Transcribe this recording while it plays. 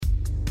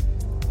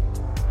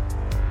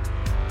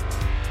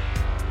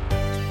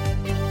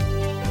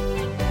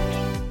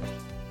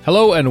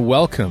Hello and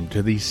welcome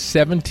to the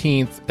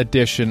 17th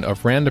edition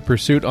of Random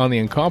Pursuit on the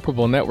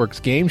Incomparable Network's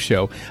game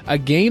show, a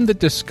game that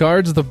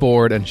discards the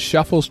board and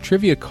shuffles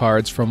trivia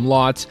cards from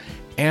lots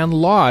and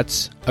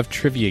lots of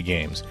trivia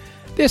games.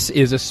 This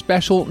is a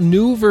special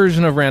new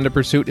version of Random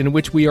Pursuit in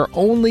which we are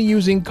only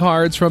using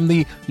cards from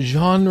the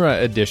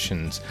genre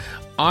editions.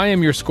 I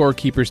am your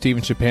scorekeeper,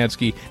 Stephen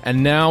Shapansky,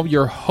 and now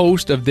your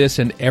host of this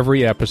and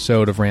every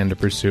episode of Random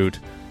Pursuit,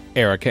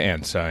 Erica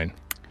Ensign.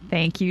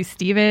 Thank you,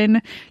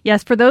 Stephen.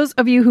 Yes, for those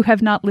of you who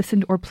have not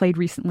listened or played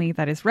recently,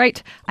 that is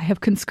right. I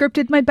have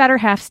conscripted my better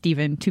half,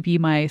 Stephen, to be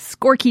my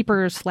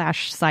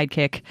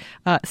scorekeeper/sidekick.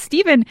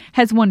 Stephen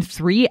has won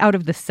 3 out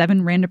of the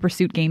 7 Random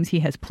Pursuit games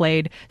he has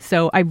played,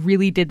 so I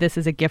really did this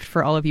as a gift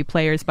for all of you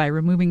players by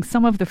removing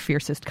some of the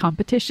fiercest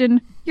competition.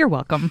 You're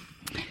welcome.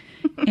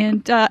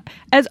 And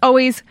as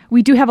always,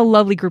 we do have a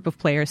lovely group of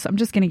players, so I'm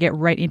just going to get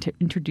right into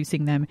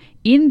introducing them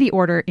in the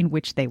order in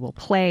which they will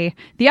play.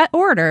 The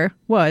order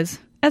was,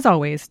 as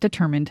always,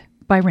 determined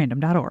by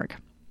random.org.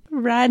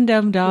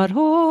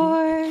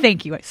 Random.org.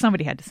 Thank you.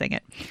 Somebody had to sing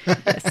it.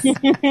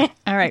 Yes.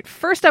 All right.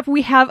 First up,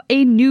 we have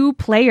a new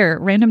player.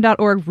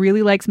 Random.org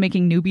really likes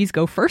making newbies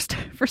go first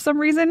for some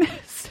reason.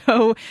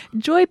 So,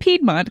 Joy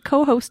Piedmont,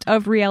 co-host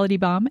of Reality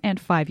Bomb and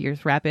 5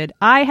 Years Rapid,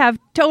 I have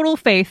total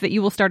faith that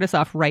you will start us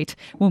off right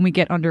when we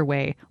get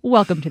underway.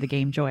 Welcome to the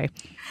game, Joy.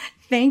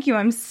 Thank you.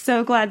 I'm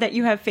so glad that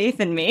you have faith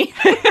in me.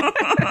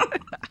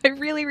 I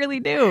really, really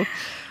do.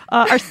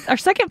 Our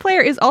second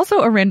player is also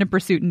a Random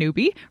Pursuit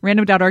newbie.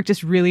 Random.org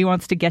just really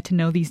wants to get to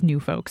know these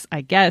new folks,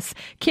 I guess.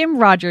 Kim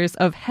Rogers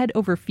of Head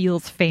Over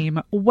Feels fame.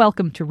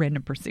 Welcome to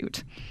Random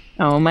Pursuit.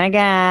 Oh my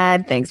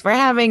God. Thanks for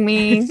having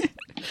me.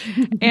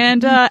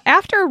 And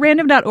after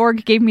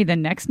Random.org gave me the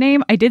next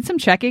name, I did some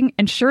checking,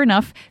 and sure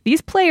enough,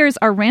 these players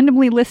are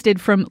randomly listed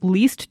from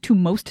least to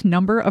most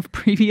number of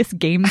previous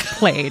games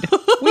played.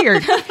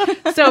 Weird.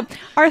 So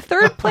our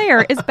third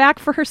player is back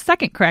for her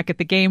second crack at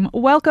the game.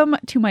 Welcome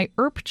to my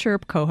Erp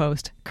Chirp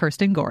co-host,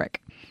 Kirsten Gorick.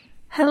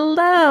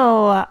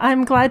 Hello.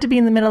 I'm glad to be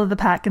in the middle of the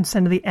pack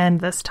instead of the end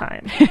this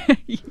time.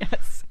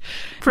 Yes.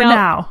 For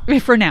now.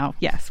 For now,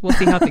 yes. We'll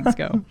see how things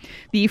go.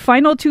 The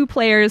final 2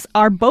 players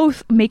are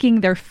both making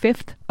their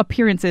 5th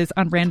appearances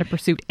on Random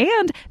Pursuit,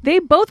 and they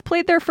both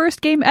played their first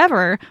game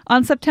ever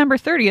on September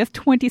 30th,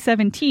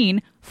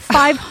 2017,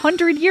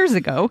 500 years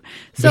ago.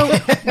 So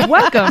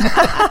welcome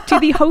to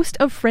the host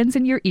of Friends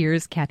in Your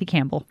Ears, Kathy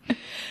Campbell.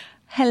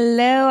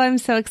 Hello. I'm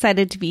so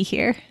excited to be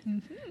here.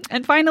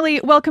 And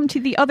finally, welcome to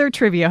the other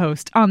trivia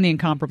host on the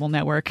Incomparable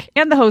Network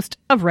and the host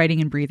of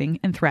Writing and Breathing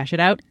and Thrash It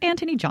Out,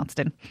 Anthony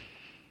Johnston.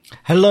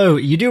 Hello.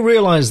 You do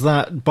realize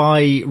that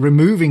by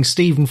removing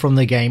Stephen from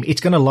the game,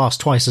 it's going to last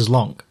twice as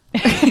long.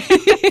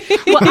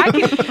 Well,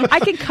 I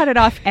can cut it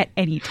off at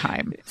any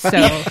time, so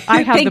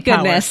I have the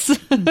power. Goodness.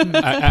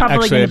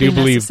 Actually, I do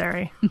believe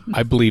necessary.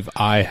 I believe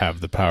I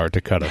have the power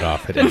to cut it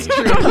off at any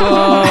time.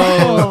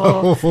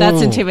 Whoa.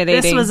 That's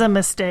intimidating. This was a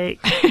mistake.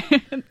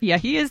 Yeah,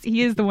 he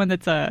is the one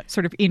that's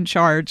sort of in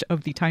charge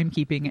of the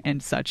timekeeping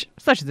and such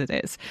as it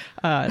is.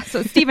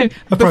 So, Stephen,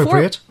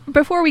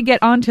 before we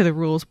get on to the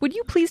rules, would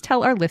you please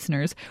tell our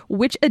listeners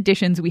which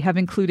editions we have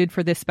included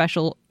for this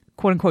special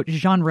quote-unquote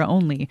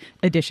genre-only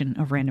edition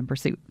of Random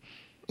Pursuit?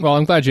 Well,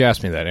 I'm glad you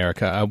asked me that,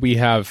 Erica. We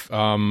have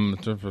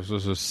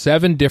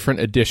 7 different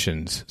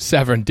editions,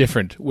 7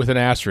 different with an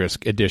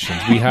asterisk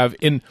editions. We have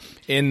in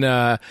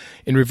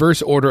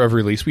reverse order of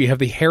release. We have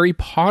the Harry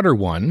Potter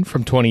one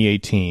from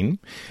 2018.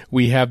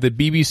 We have the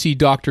BBC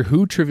Doctor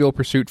Who Trivial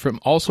Pursuit from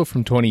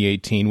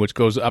 2018, which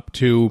goes up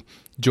to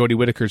Jodie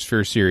Whittaker's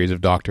first series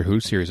of Doctor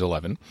Who, Series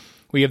 11.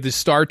 We have the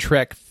Star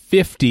Trek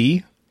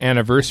 50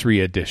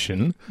 Anniversary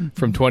Edition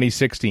from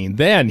 2016.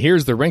 Then,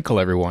 here's the wrinkle,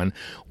 everyone.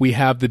 We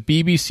have the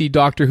BBC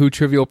Doctor Who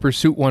Trivial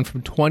Pursuit one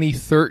from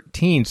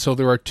 2013. So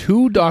there are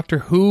 2 Doctor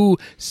Who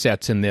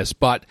sets in this,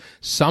 but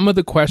some of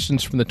the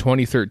questions from the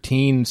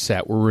 2013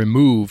 set were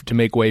removed to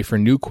make way for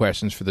new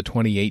questions for the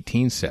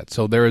 2018 set.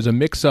 So there is a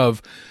mix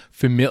of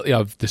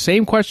the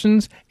same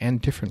questions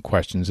and different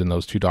questions in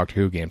those 2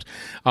 Doctor Who games.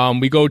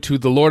 We go to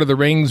the Lord of the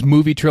Rings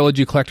Movie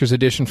Trilogy Collector's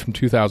Edition from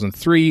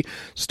 2003,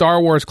 Star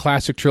Wars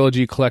Classic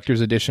Trilogy Collector's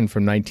Edition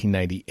from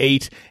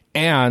 1998,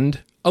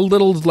 and a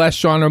little less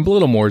genre, a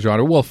little more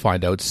genre, we'll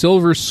find out,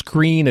 Silver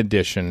Screen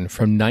Edition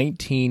from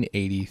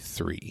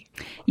 1983.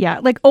 Yeah,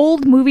 like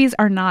old movies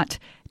are not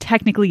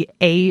technically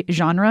a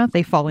genre.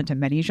 They fall into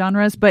many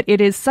genres, but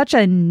it is such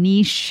a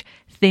niche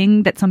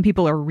thing that some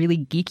people are really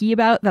geeky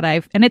about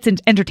and it's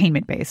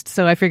entertainment based.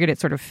 So I figured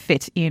it sort of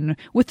fit in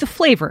with the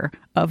flavor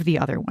of the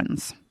other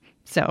ones.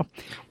 So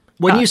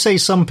when you say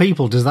some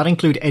people, does that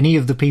include any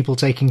of the people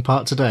taking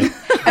part today?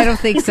 I don't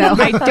think so.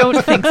 I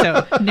don't think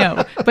so.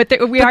 No, but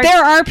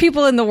there are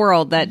people in the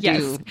world that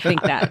do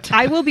think that.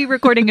 I will be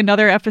recording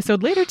another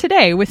episode later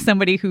today with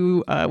somebody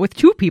who, with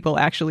 2 people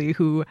actually,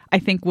 who I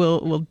think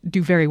will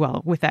do very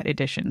well with that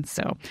edition.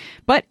 So,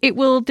 but it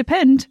will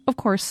depend, of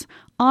course,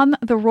 on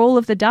the roll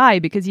of the die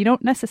because you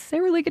don't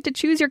necessarily get to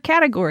choose your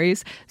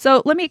categories.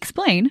 So let me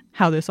explain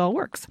how this all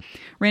works.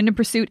 Random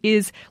Pursuit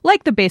is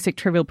like the basic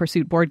Trivial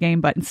Pursuit board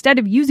game, but instead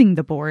of using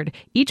the board,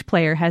 each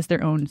player has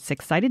their own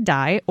 6-sided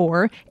die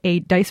or a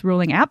dice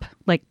rolling app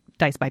like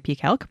Dice by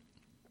PCalc.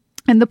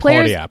 And the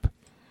players... Quality app.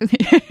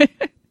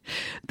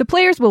 The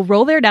players will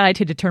roll their die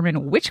to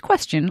determine which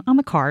question on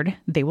the card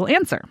they will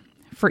answer.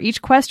 For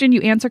each question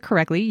you answer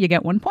correctly, you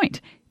get 1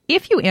 point.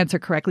 If you answer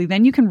correctly,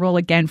 then you can roll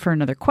again for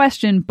another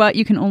question, but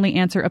you can only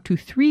answer up to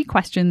 3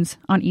 questions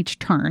on each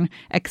turn,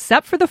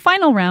 except for the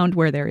final round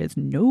where there is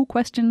no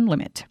question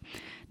limit.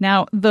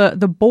 Now, the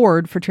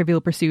board for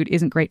Trivial Pursuit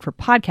isn't great for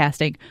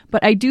podcasting,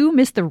 but I do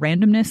miss the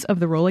randomness of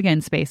the roll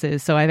again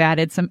spaces, so I've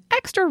added some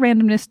extra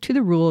randomness to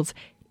the rules.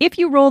 If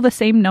you roll the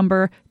same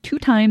number 2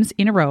 times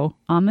in a row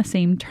on the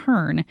same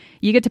turn,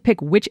 you get to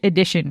pick which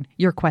edition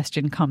your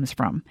question comes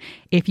from.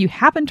 If you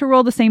happen to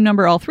roll the same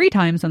number all 3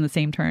 times on the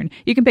same turn,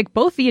 you can pick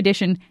both the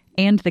edition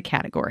and the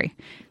category.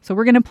 So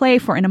we're going to play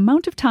for an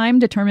amount of time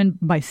determined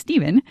by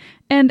Steven,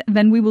 and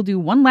then we will do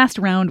one last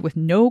round with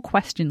no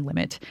question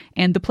limit.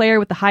 And the player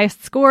with the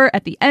highest score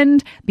at the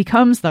end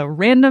becomes the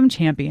random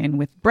champion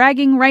with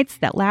bragging rights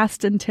that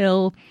last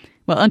until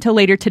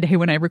later today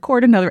when I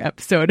record another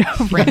episode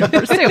of Random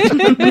Pursuit.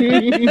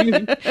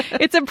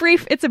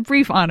 It's a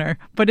brief honor,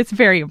 but it's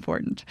very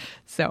important.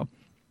 So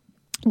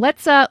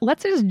let's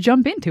just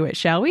jump into it,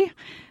 shall we?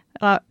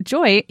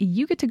 Joy,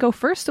 you get to go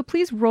first, so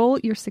please roll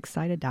your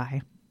 6-sided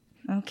die.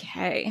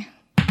 Okay.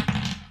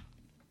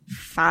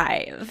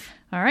 5.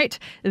 All right.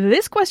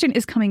 This question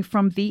is coming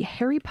from the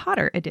Harry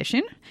Potter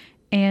edition.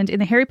 And in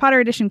the Harry Potter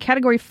edition,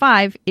 category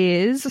 5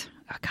 is...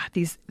 Oh God,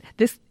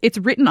 it's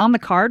written on the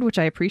card, which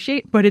I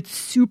appreciate, but it's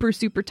super,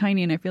 super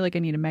tiny, and I feel like I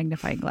need a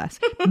magnifying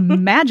glass.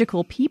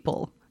 Magical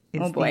people.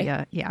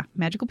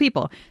 Magical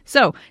people.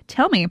 So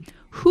tell me,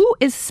 who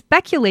is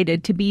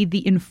speculated to be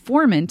the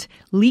informant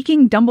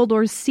leaking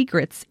Dumbledore's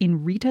secrets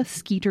in Rita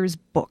Skeeter's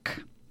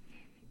book?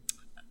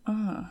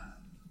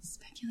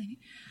 Speculating.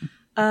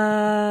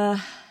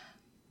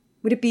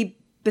 Would it be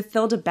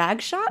Bathilda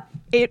Bagshot?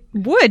 It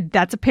would.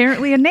 That's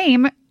apparently a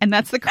name, and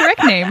that's the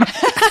correct name.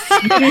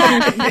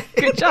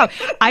 Good job.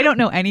 I don't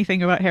know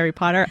anything about Harry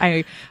Potter.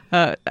 I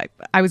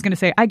was going to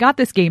say I got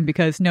this game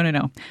because no.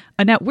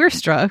 Annette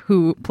Wierstra,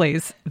 who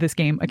plays this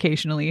game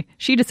occasionally,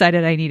 she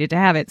decided I needed to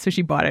have it, so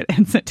she bought it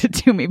and sent it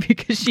to me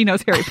because she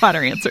knows Harry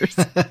Potter answers.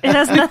 It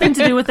has nothing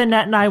to do with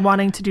Annette and I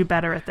wanting to do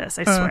better at this,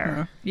 I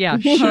swear. Yeah,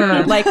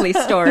 sure. Likely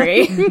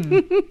story.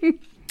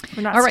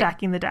 We're not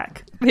stacking the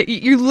deck.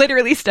 You're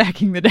literally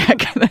stacking the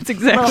deck. That's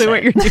exactly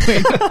what you're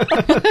doing.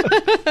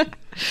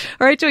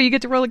 All right, Joe, you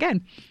get to roll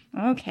again.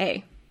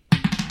 Okay.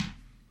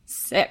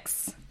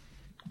 6.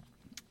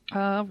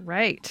 All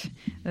right.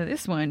 Now,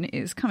 this one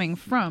is coming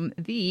from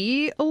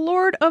the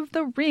Lord of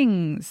the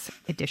Rings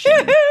edition.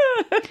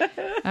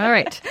 All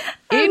right.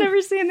 I've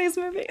never seen these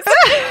movies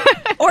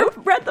or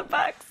read the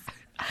books.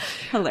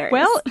 Hilarious.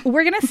 Well,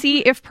 we're going to see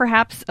if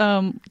perhaps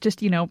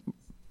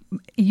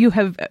you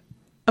have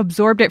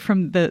absorbed it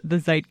from the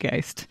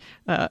zeitgeist.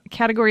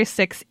 Category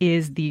 6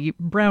 is the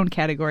brown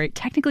category.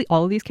 Technically,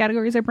 all of these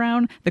categories are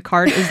brown. The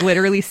card is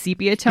literally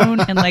sepia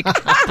tone and like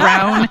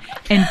brown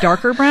and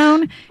darker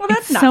brown. Well,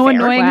 that's it's not so fair.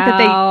 annoying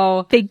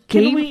Wow. that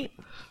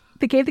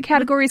they gave the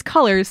categories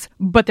colors,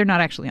 but they're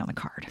not actually on the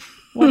card.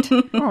 What?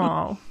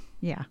 Oh,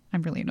 yeah,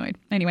 I'm really annoyed.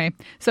 Anyway,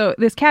 so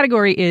this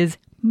category is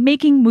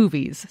making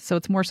movies, so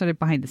it's more sort of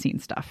behind the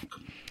scenes stuff.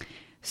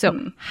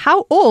 So,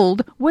 how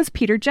old was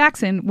Peter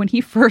Jackson when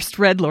he first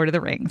read Lord of the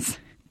Rings?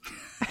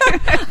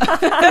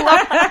 I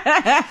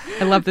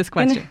love this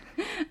question.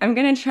 I'm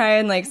going to try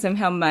and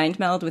somehow mind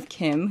meld with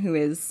Kim, who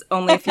is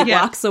only a few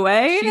blocks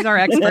away. She's our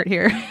expert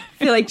here. I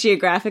feel like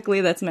geographically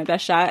that's my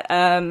best shot.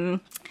 How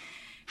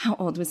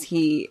old was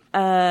he?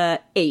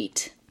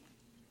 8.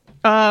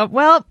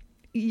 Well,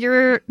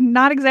 you're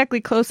not exactly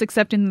close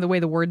except in the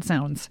way the word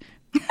sounds.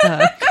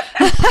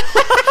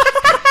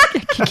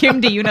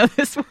 Kim, do you know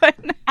this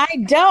one?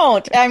 I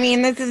don't. I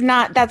mean,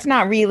 that's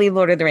not really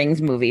Lord of the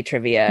Rings movie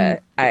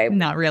trivia.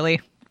 Not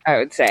really. I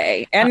would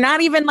say. And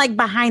not even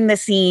behind the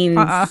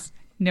scenes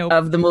nope.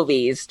 of the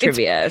movies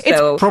trivia.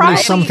 So probably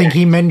something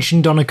he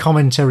mentioned on a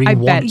commentary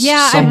once.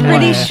 Yeah, somewhere. I'm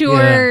pretty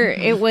sure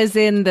it was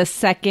in the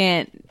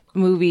second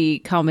movie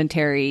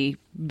commentary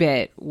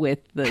bit with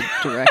the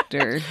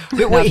director.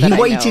 Wait, he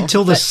waited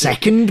till the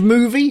second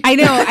movie? I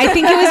know. I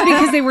think it was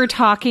because they were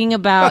talking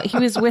about, he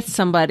was with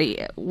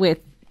somebody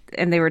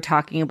and they were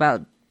talking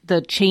about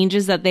the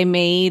changes that they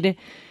made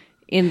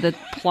in the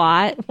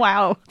plot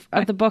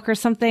of the book or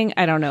something.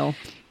 I don't know.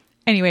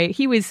 Anyway,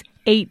 he was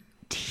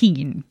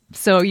 18.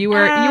 So you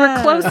were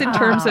close in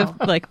terms of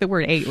the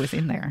word 8 was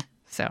in there.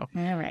 So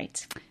all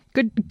right.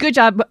 Good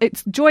job.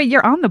 It's Joy,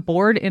 you're on the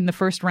board in the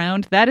first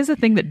round. That is a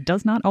thing that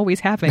does not always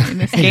happen in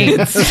this game.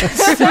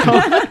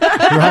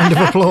 Round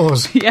of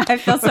applause. Yeah. I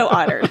feel so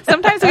honored.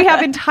 Sometimes we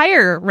have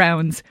entire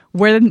rounds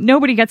where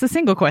nobody gets a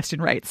single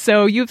question right.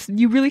 So you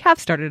really have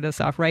started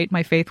us off right.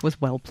 My faith was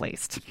well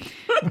placed.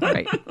 All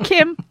right.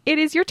 Kim, it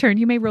is your turn.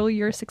 You may roll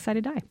your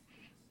 6-sided die.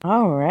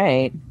 All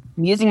right.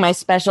 I'm using my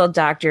special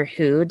Doctor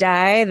Who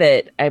die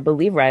that I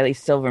believe Riley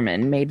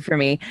Silverman made for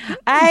me.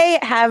 I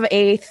have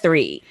a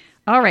 3.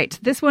 All right.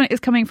 This one is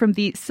coming from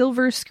the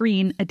Silver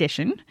Screen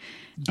edition.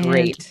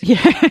 Great.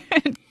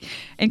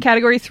 And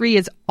category 3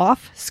 is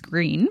off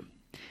screen.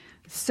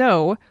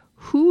 So,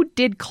 who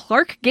did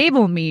Clark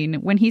Gable mean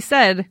when he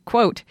said,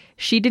 quote,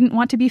 "She didn't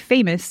want to be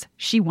famous,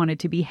 she wanted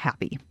to be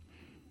happy"?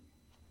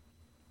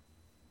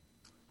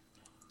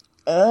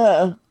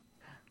 I'm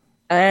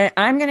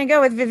going to go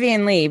with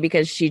Vivian Lee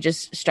because she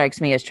just strikes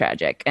me as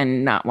tragic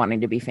and not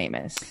wanting to be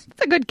famous.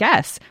 That's a good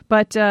guess,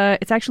 but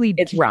it's actually...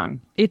 It's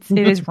wrong. It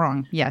is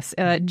wrong, yes.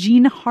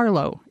 Jean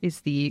Harlow is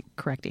the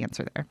correct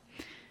answer there.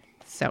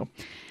 So,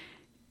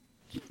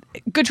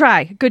 good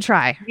try.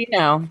 You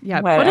know.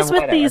 Yeah. What is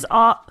with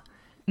whatever.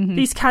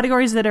 these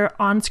categories that are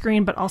on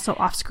screen but also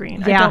off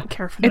screen? Yeah. I don't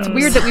care for those. It's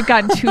weird that we've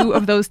gotten 2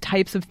 of those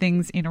types of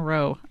things in a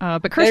row.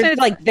 But Kirsten,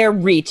 They're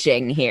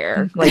reaching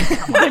here. Like,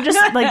 They're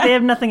just like they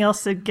have nothing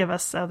else to give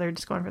us, so they're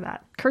just going for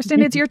that.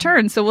 Kirsten, it's your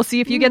turn. So we'll see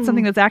if you get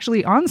something that's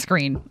actually on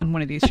screen in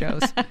one of these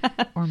shows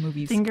or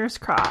movies. Fingers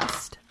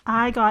crossed.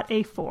 I got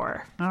a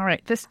 4. All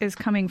right. This is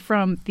coming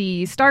from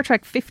the Star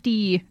Trek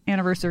 50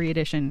 anniversary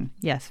edition.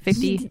 Yes,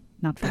 50,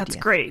 not 50. That's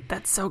great.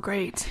 That's so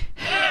great.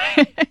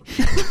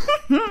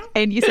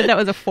 And you said that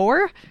was a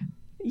 4?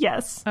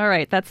 Yes. All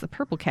right. That's the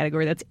purple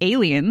category. That's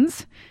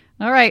aliens.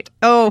 All right.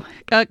 Oh,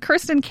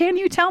 Kirsten, can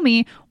you tell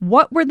me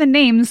what were the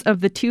names of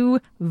the 2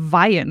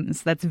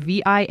 Vians? That's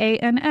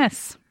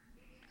Vians.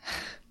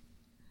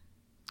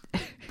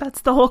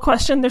 That's the whole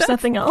question. There's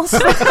nothing else.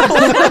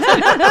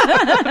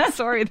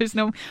 Sorry, there's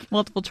no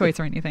multiple choice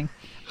or anything.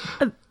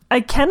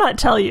 I cannot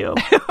tell you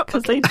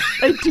because I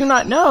do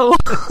not know.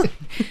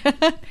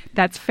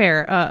 That's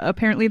fair.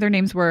 Apparently their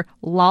names were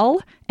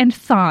Lal and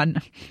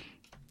Thon.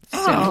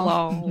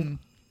 Lol.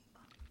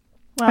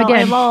 Well, Again.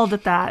 I lulled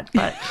at that,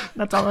 but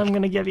that's all I'm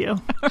going to give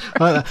you.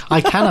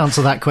 I can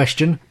answer that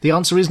question. The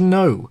answer is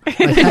no. I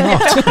cannot.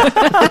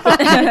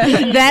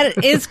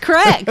 That is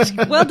correct.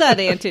 Well done,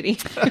 Anthony.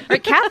 All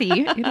right,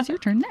 Kathy, it is your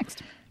turn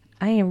next.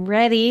 I am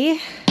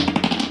ready.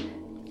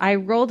 I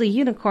rolled a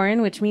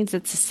unicorn, which means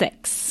it's a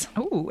 6.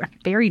 Oh,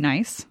 very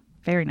nice.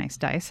 Very nice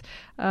dice.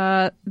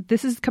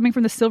 This is coming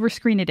from the Silver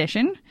Screen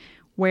edition,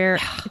 where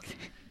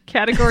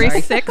category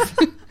 6...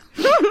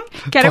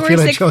 category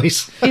Popular 6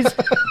 choice. is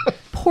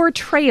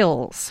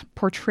portrayals.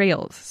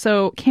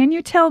 So can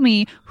you tell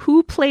me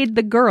who played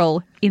the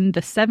girl in The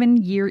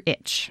 7-Year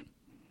Itch?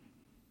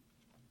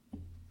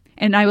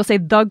 And I will say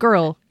the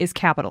girl is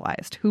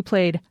capitalized. Who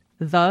played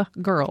the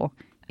girl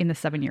in The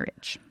 7-Year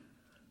Itch?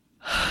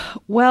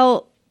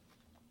 Well,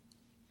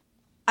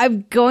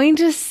 I'm going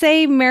to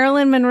say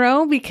Marilyn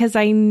Monroe because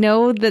I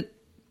know that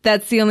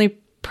that's the only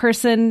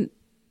person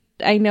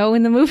I know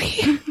in the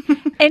movie.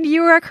 And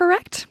you are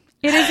correct.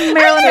 It is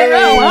Marilyn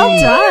Monroe.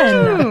 Well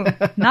done.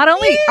 Not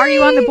only are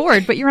you on the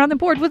board, but you're on the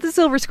board with the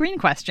Silver Screen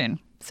question.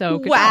 So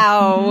good job.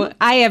 Wow.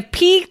 I have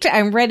peaked.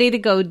 I'm ready to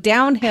go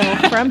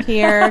downhill from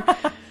here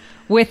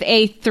with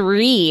a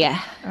 3.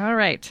 All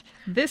right.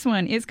 This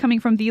one is coming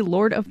from the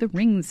Lord of the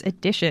Rings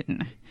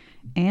edition.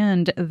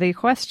 And the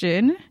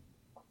question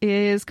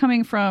is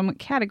coming from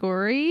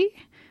category...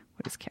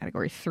 What is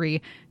category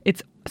 3?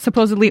 It's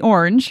supposedly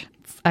orange.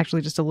 It's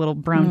actually just a little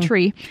brown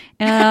tree.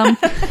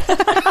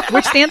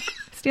 Which stands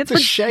for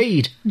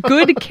Shade.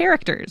 good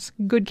characters.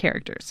 Good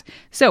characters.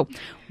 So,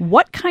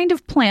 what kind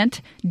of plant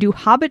do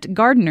Hobbit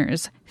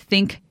gardeners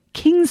think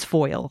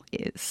kingsfoil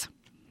is?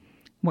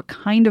 What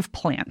kind of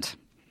plant?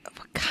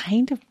 What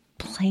kind of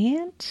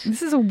plant?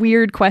 This is a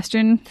weird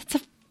question. That's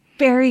a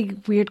very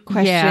weird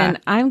question. Yeah.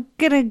 I'm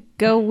going to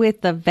go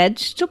with a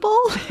vegetable.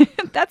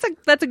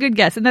 That's a good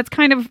guess, and that's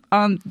kind of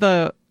on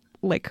the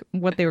like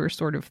what they were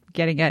sort of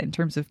getting at in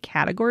terms of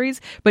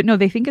categories. But no,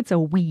 they think it's a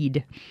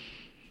weed.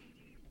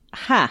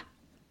 Ha.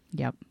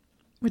 Yep.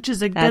 Which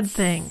is a good That's-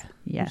 thing.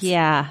 Yes.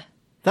 Yeah.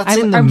 That's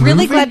in the I'm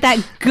really movie? glad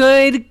that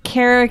good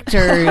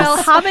characters Well,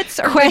 hobbits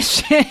are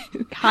question.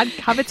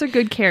 hobbits are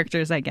good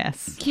characters, I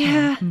guess.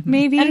 Yeah,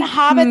 maybe. and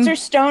hobbits are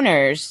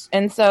stoners,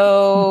 and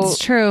so It's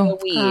true.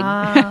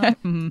 the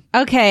weed.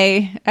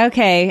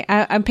 Okay.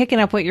 I'm picking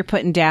up what you're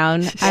putting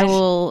down. I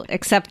will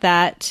accept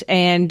that.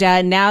 And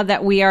now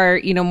that we are,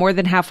 more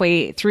than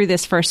halfway through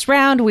this first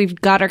round, we've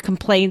got our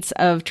complaints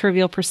of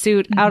Trivial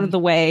Pursuit out of the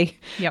way.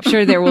 Yep.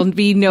 Sure, there will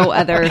be no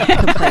other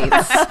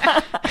complaints.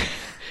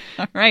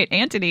 All right,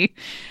 Anthony,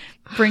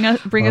 bring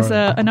us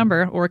a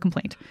number or a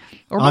complaint.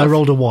 Or I both.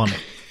 rolled a 1.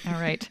 All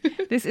right.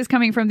 This is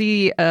coming from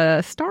the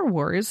Star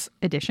Wars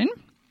edition,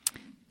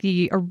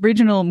 the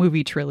original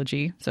movie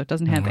trilogy. So it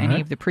doesn't have any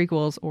of the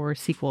prequels or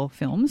sequel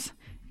films.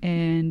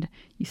 And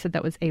you said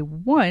that was a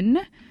 1.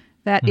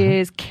 That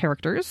is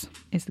characters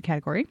is the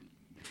category.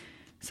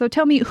 So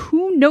tell me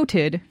who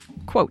noted,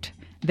 quote,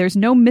 "There's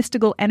no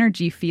mystical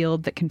energy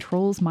field that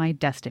controls my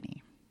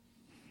destiny."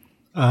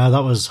 That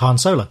was Han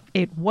Solo.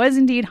 It was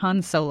indeed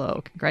Han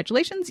Solo.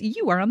 Congratulations,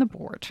 you are on the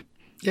board.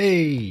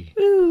 Yay!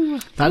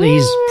 That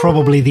is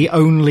probably the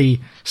only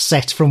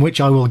set from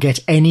which I will get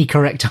any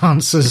correct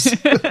answers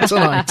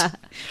tonight.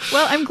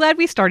 Well, I'm glad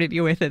we started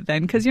you with it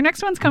then, because your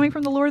next one's coming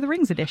from the Lord of the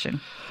Rings edition.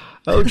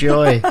 Oh,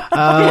 joy.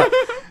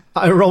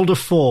 I rolled a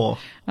 4.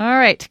 All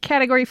right.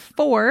 Category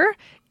 4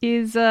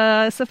 is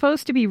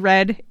supposed to be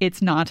red.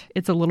 It's not.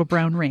 It's a little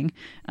brown ring.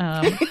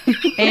 But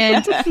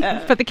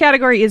the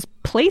category is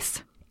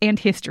place and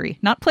history.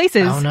 Not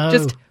places,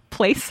 just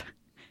place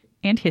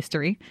and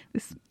history.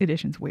 This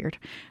edition's weird.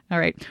 All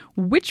right.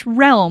 Which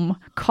realm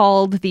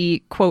called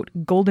the, quote,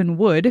 Golden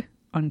Wood,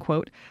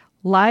 unquote,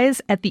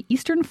 lies at the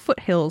eastern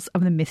foothills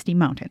of the Misty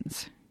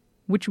Mountains?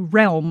 Which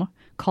realm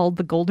called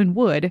the Golden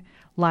Wood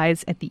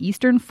lies at the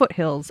eastern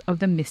foothills of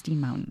the Misty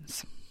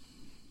Mountains?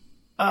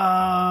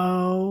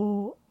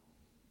 Oh.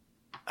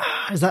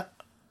 Is it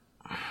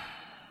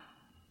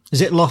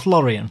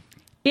Lothlorien?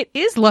 It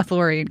is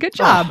Lothlorien. Good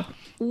job.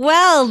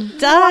 Well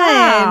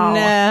done.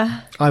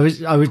 Wow. I was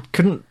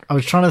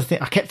trying to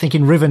think. I kept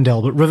thinking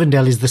Rivendell, but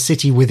Rivendell is the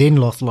city within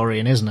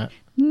Lothlorien, isn't it?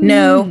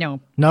 No. No.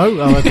 No?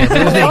 Oh, okay.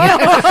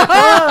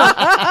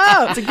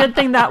 It's a good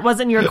thing that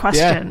wasn't your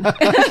question.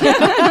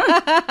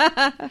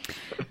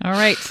 All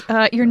right.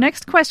 Your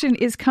next question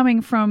is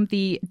coming from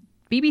the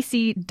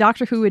BBC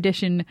Doctor Who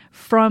edition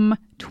from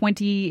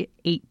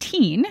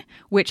 2018,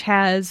 which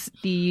has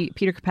the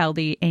Peter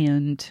Capaldi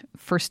and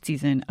first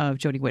season of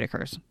Jodie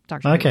Whittaker's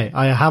Doctor Who. Okay,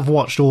 I have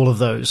watched all of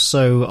those,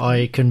 so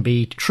I can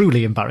be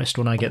truly embarrassed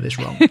when I get this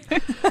wrong.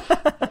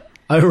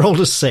 I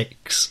rolled a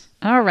 6.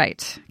 All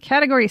right.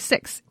 Category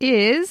 6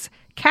 is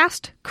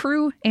cast,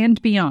 crew,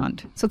 and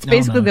beyond. So it's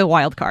basically the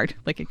wild card.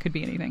 Like, it could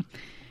be anything.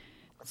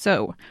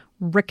 So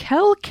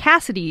Raquel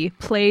Cassidy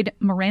played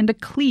Miranda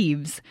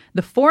Cleaves,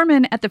 the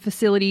foreman at the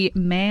facility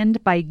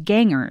manned by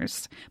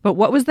gangers. But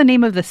what was the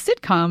name of the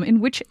sitcom in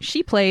which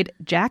she played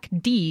Jack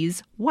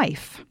Dee's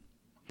wife?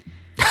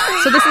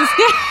 So this is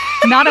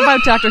not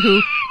about Doctor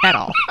Who at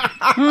all.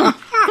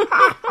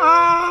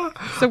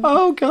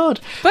 Oh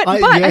God! But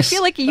yes. I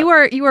feel like you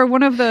are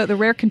one of the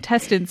rare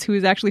contestants who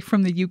is actually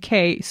from the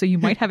UK, so you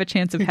might have a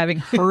chance of having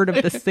heard of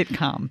the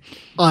sitcom.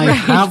 I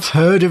have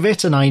heard of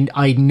it, and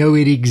I know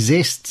it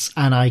exists,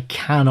 and I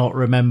cannot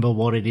remember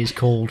what it is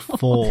called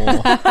for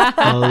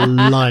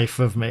the life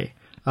of me.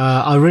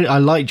 I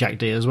like Jack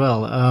Dee as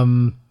well.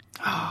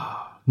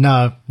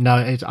 I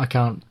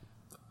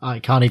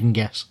can't even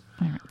guess.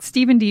 All right.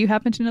 Stephen, do you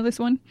happen to know this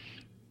one?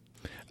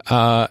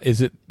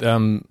 Is it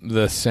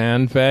the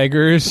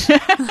Sandbaggers? That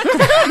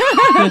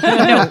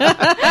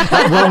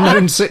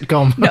well-known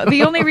sitcom. No,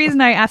 the only reason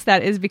I asked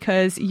that is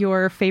because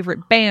your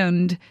favorite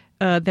band,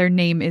 their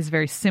name is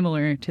very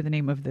similar to the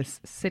name of this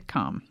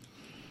sitcom.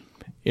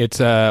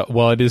 It's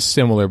it is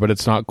similar, but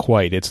it's not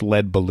quite. It's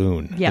Lead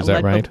Balloon. Yeah, is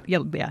that right?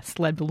 Yes,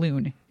 Lead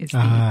Balloon is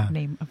the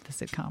name of the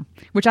sitcom,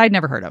 which I'd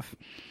never heard of.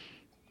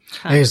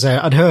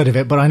 I'd heard of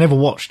it, but I never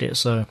watched it,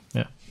 so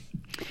yeah.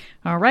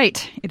 All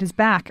right, it is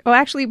back. Oh,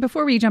 actually,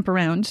 before we jump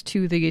around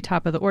to the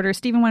top of the order,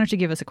 Stephen, why don't you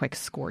give us a quick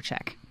score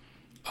check?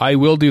 I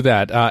will do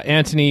that.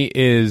 Anthony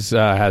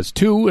has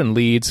 2 and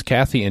leads.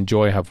 Kathy and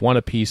Joy have 1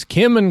 apiece.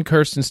 Kim and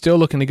Kirsten still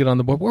looking to get on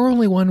the board. We're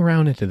only 1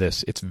 round into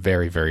this. It's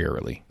very, very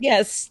early.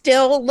 Yes,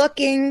 still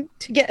looking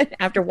to get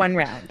after 1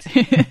 round.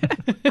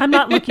 I'm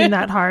not looking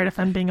that hard, if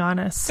I'm being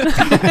honest.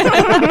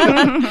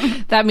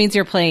 That means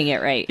you're playing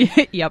it right.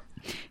 Yep,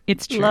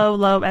 it's true.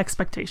 Low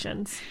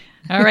expectations.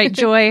 All right,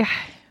 Joy,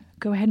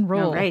 go ahead and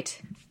roll. All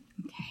right.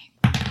 Okay.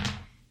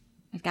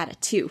 I've got a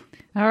 2.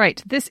 All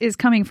right, this is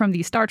coming from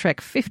the Star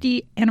Trek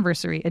 50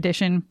 Anniversary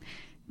Edition.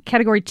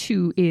 Category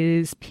 2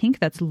 is pink,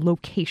 that's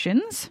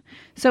locations.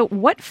 So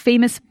what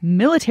famous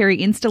military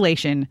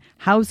installation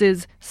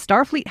houses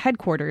Starfleet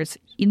headquarters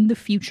in the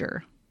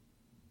future?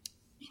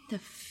 In the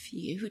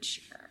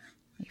future.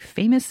 A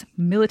famous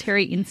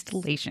military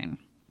installation.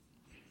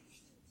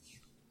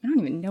 I don't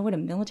even know what a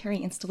military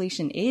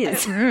installation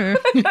is.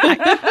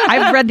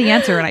 I've read the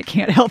answer and I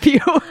can't help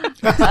you.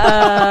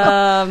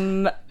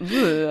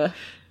 Ugh.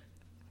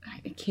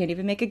 I can't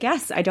even make a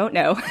guess. I don't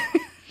know.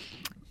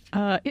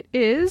 It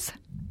is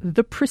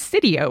the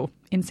Presidio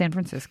in San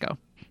Francisco.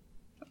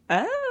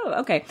 Oh,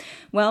 okay.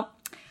 Well,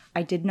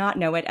 I did not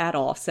know it at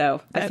all,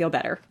 so I feel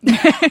better. Good.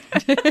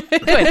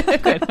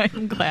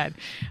 I'm glad.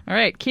 All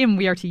right, Kim,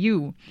 we are to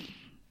you.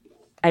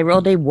 I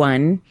rolled a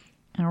 1.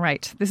 All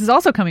right. This is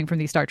also coming from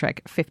the Star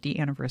Trek 50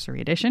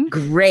 Anniversary Edition.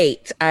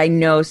 Great. I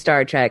know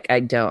Star Trek. I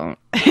don't.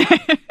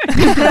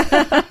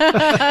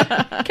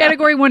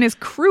 Category 1 is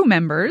crew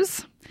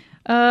members.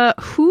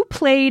 Who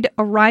played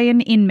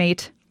Orion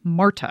inmate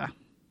Marta?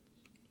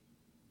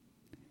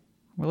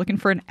 We're looking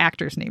for an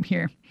actor's name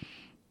here.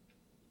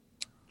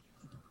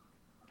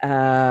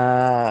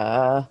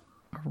 Orion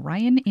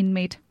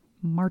inmate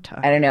Marta.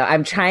 I don't know.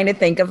 I'm trying to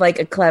think of like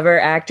a clever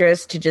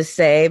actress to just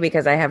say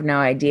because I have no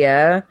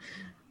idea.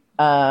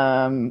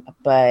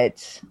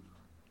 But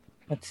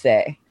let's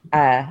say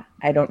I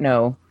don't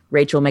know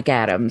Rachel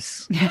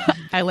McAdams.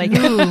 I like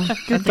it.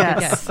 Good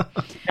guess.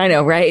 I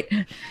know, right?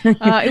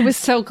 It was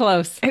So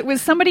close. It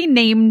was somebody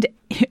named,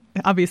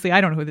 obviously, I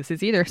don't know who this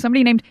is either,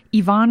 somebody named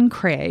Yvonne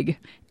Craig.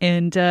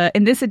 And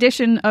in this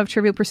edition of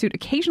Trivial Pursuit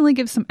occasionally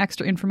gives some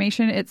extra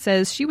information. It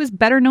says she was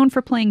better known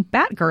for playing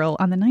Batgirl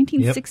on the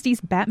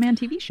 1960s Batman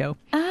TV show.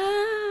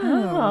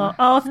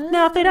 Oh,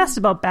 now if they'd asked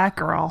about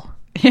Batgirl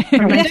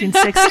from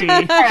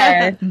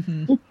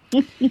 1960.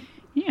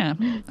 Yeah.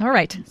 All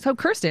right. So,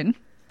 Kirsten,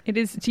 it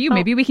is to you.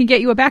 Maybe we can get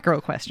you a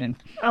Batgirl question.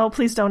 Oh,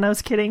 please don't. I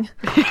was kidding.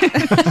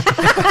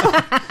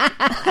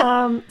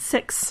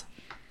 6.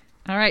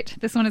 All right.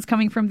 This one is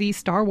coming from the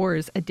Star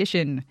Wars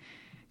edition.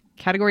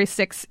 Category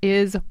 6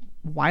 is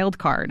wild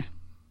card.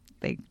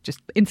 They just,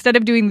 instead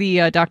of doing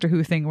the Doctor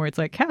Who thing where it's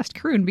like cast,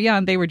 crew, and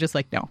beyond, they were just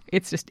like, no,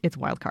 it's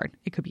wild card.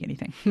 It could be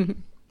anything.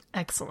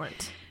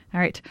 Excellent. All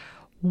right.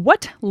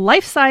 What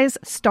life-size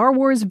Star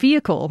Wars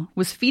vehicle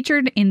was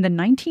featured in the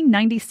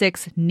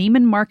 1996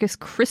 Neiman Marcus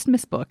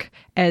Christmas book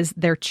as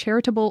their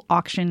charitable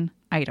auction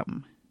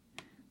item?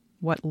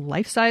 What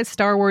life-size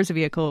Star Wars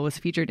vehicle was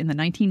featured in the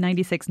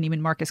 1996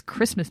 Neiman Marcus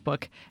Christmas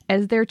book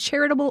as their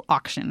charitable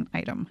auction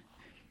item?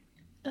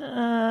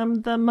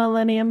 The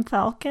Millennium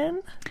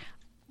Falcon.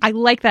 I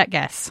like that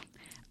guess.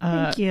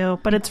 Thank you,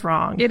 but it's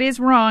wrong. It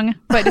is wrong,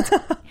 but it's,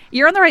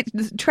 you're on the right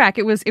track.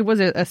 It was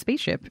a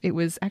spaceship. It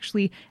was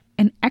actually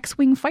an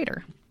X-Wing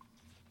fighter.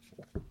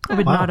 I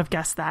would not have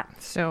guessed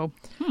that. So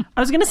I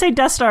was going to say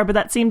Death Star, but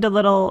that seemed a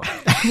little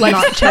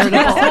not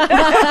charitable.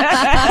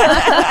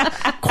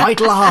 Quite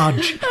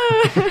large.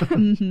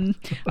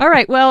 all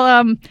right.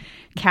 Well,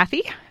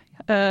 Kathy,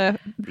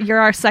 you're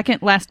our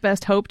second last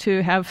best hope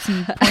to have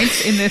some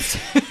points in this,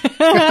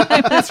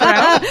 this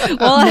round.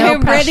 Well,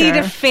 I'm ready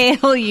pressure. to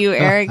fail you,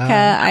 Erica.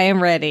 I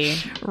am ready.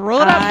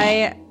 Roll it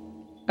up.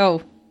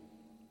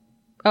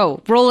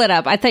 Roll it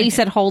up. I thought you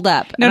said hold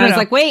up. No, and no, I was no.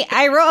 like, wait,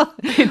 I roll.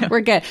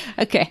 We're good.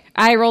 Okay.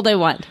 I rolled a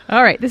 1.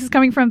 All right. This is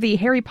coming from the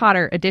Harry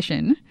Potter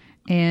edition,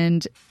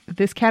 and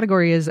this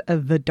category is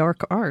the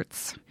dark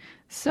arts.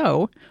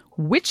 So,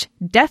 which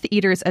Death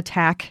Eaters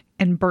attack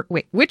and burn the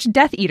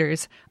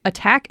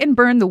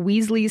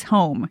Weasleys'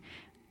 home,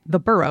 the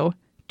Burrow,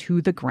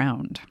 to the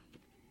ground?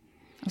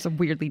 That's a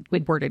weirdly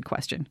worded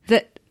question.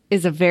 That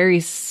is a very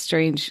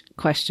strange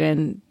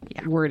question.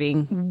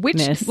 Wording.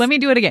 Let me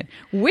do it again.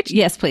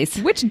 Yes, please.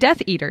 Which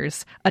Death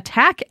Eaters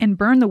attack and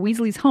burn the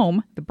Weasleys'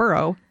 home, the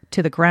Burrow,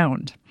 to the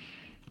ground?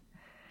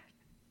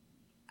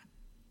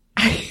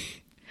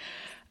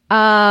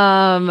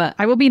 I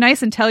will be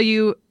nice and tell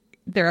you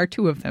there are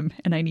 2 of them,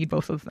 and I need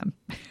both of them.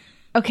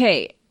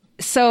 Okay.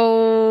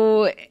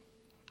 So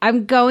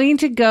I'm going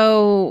to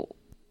go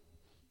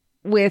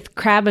with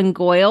Crabbe and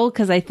Goyle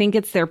because I think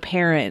it's their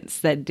parents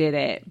that did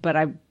it, but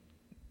I'm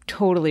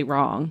totally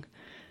wrong.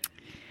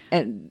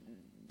 And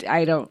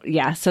I don't,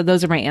 so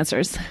those are my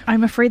answers.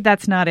 I'm afraid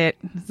that's not it.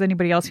 Does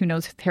anybody else who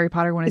knows Harry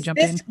Potter want to jump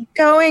in?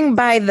 Going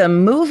by the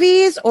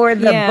movies or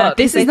the book?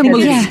 This is the Because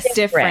movie. it's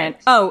different.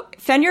 Oh,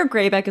 Fenrir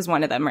Greyback is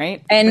one of them,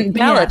 right? And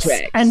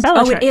Bellatrix. And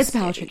Bellatrix. Oh, it is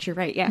Bellatrix. You're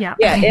right. Yeah. Yeah.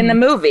 Yeah, in the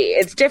movie.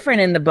 It's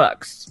different in the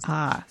books.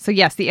 So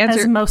yes, the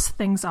answer As most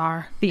things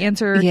are. the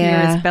answer here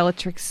Yeah. is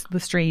Bellatrix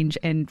Lestrange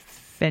and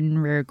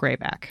Fenrir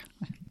Greyback.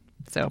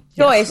 So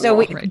Joy, yes. so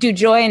Right. do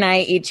Joy and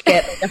I each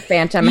get like a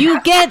phantom You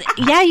hat? get,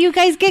 you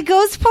guys get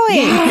ghost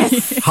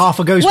points. Half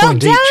a ghost Well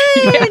point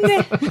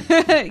each.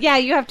 done. Yeah,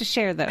 you have to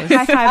share those.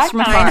 High fives from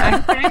afar.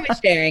 I'm fine with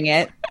sharing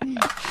it.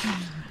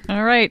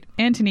 All right,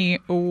 Anthony,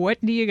 what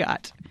do you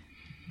got?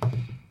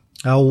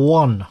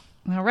 1.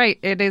 All right,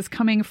 it is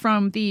coming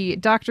from the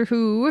Doctor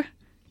Who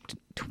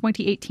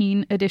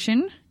 2018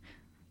 edition.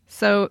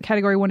 So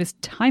category 1 is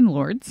Time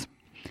Lords.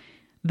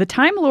 The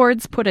Time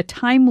Lords put a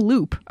time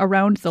loop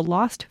around the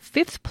lost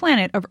 5th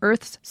planet of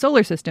Earth's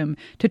solar system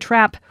to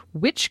trap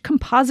which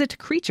composite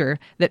creature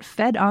that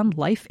fed on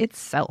life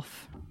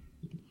itself?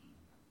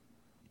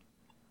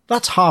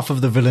 That's half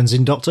of the villains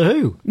in Doctor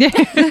Who. Yeah,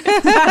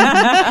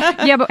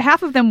 but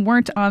half of them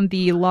weren't on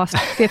the lost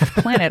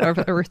 5th planet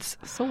of Earth's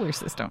solar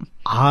system.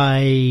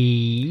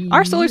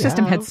 Our solar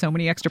system had so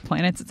many extra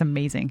planets, it's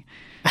amazing.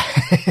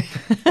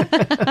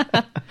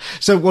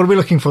 So what are we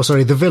looking for?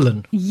 Sorry, the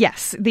villain.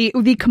 Yes, the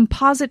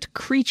composite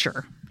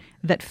creature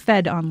that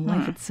fed on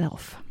life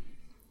itself.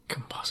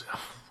 Composite. Oh,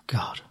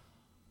 God.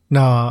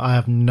 No, I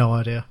have no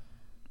idea.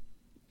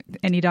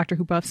 Any Doctor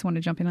Who buffs want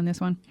to jump in on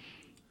this one?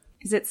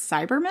 Is it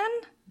Cybermen?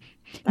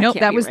 Nope, can't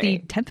that be was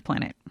right. the 10th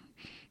planet.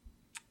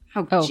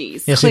 Oh,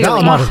 jeez. Yeah, see, that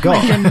I might have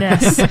got.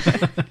 Goodness.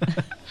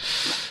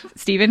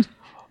 Stephen?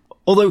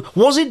 Although,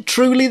 was it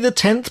truly the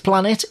 10th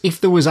planet if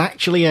there was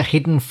actually a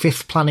hidden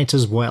 5th planet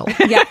as well?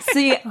 Yeah,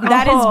 see,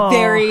 that is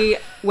very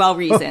well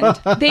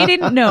reasoned. They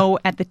didn't know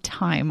at the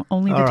time.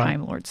 Only the All right.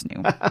 Time Lords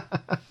knew.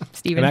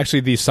 Stephen? And actually,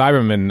 the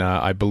Cybermen,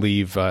 I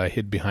believe,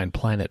 hid behind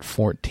Planet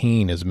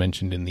 14, as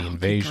mentioned in the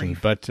invasion.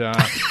 But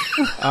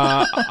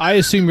I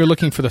assume you're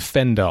looking for the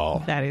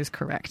Fendal. That is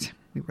correct.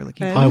 we were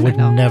looking for. I would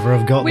never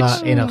have got Which-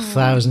 that in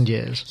 1,000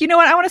 years. You know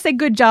what? I want to say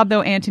good job,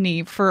 though,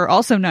 Anthony, for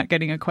also not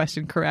getting a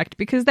question correct,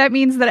 because that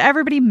means that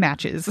everybody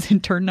matches in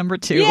turn number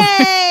 2.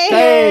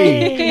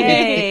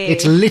 Hey!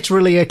 It's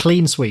literally a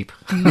clean sweep.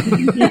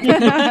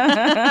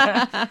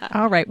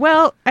 All right.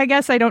 Well, I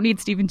guess I don't need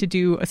Stephen to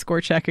do a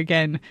score check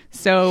again.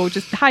 So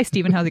just, hi,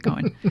 Stephen. How's it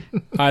going?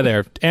 Hi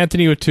there.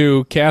 Anthony with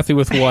 2, Kathy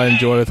with 1,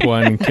 Joy with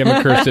 1, Kim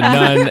and Kirsten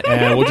none,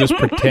 and we'll just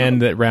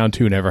pretend that round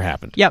 2 never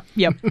happened. Yep.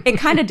 It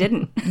kind of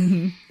didn't.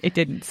 It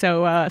didn't.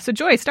 So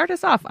Joy, start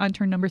us off on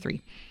turn number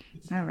 3.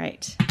 All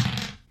right.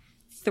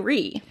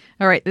 3.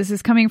 All right. This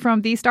is coming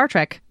from the Star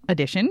Trek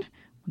edition.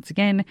 Once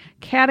again,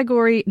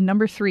 category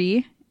number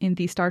 3 in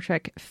the Star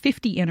Trek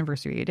 50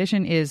 anniversary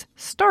edition is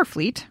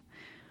Starfleet.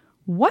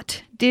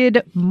 What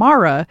did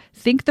Mara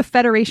think the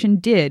Federation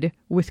did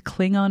with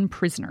Klingon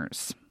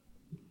prisoners?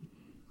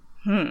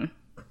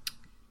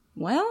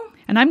 Well,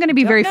 And I'm going to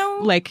be very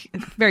know.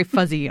 very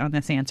fuzzy on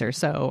this answer,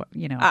 so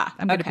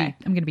I'm going okay.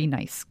 to be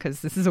nice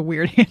because this is a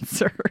weird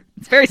answer.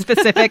 It's very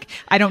specific.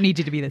 I don't need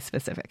you to be this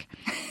specific.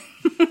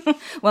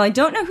 well, I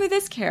don't know who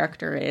this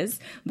character is,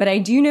 but I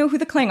do know who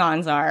the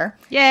Klingons are.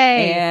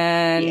 Yay!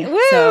 And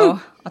Woo!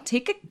 so I'll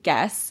take a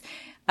guess.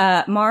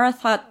 Mara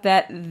thought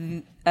that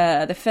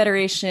the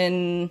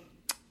Federation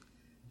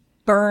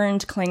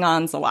burned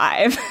Klingons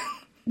alive.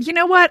 You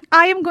know what?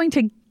 I am going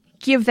to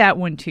give that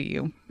one to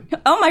you.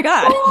 Oh my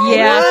god!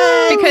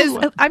 Yeah,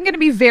 because I'm going to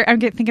be very. I'm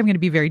going to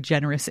be very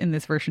generous in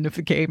this version of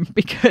the game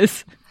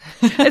because,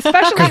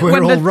 especially We're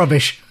when all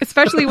rubbish.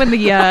 especially when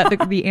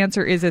the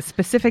answer is as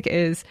specific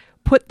as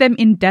put them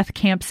in death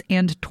camps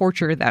and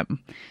torture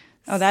them.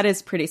 Oh, that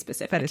is pretty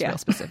specific. That is yeah. real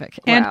specific.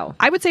 Wow. And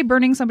I would say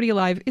burning somebody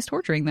alive is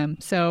torturing them.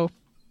 So,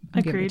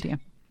 I'm giving it Agreed. to you.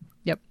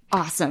 Yep.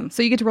 Awesome.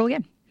 So you get to roll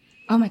again.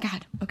 Oh my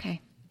god. Okay.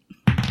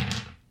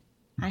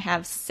 I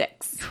have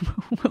 6.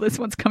 Well, this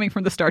one's coming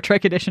from the Star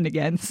Trek edition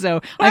again,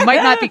 so I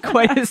might not be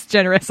quite as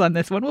generous on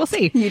this one. We'll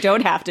see. You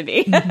don't have to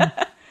be.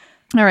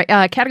 All right.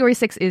 Category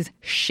 6 is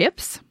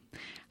ships.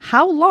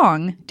 How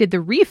long did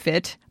the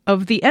refit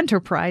of the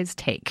Enterprise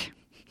take?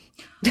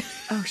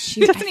 Oh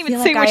shoot! doesn't I even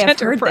feel say like which I have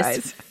heard Enterprise.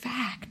 this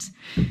fact.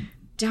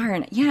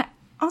 Darn. Yeah.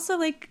 Also,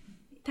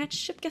 that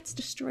ship gets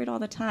destroyed all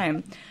the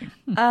time.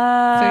 So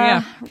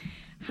yeah.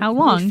 How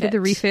long did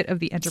the refit. refit of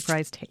the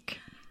Enterprise take?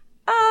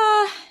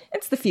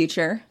 It's the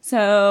future.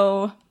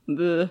 So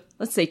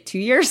let's say 2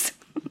 years.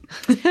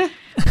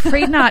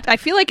 Afraid not. I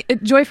feel like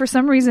Joy, for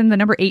some reason, the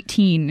number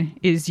 18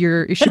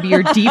 should be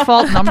your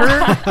default number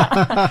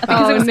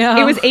because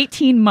it was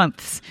 18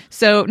 months.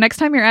 So next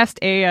time you're asked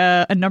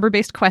a number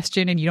based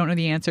question and you don't know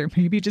the answer,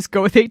 maybe just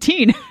go with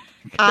 18.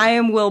 I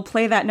will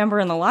play that number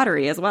in the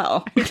lottery as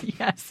well.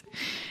 Yes.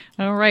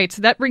 All right.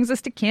 So that brings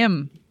us to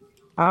Kim.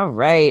 All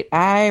right.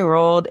 I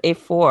rolled a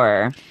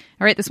 4. All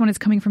right. This one is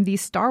coming from the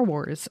Star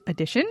Wars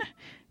edition.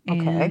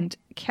 And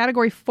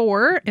category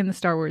 4 in the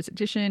Star Wars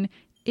edition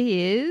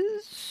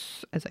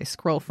is, as I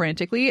scroll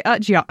frantically,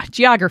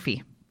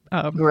 geography.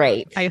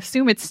 Great. I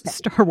assume it's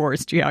Star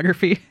Wars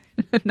geography,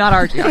 not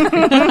our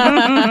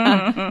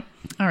geography.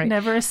 All right.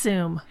 Never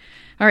assume.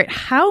 All right.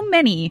 How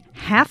many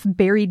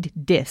half-buried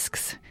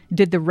discs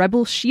did the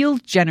Rebel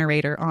shield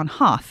generator on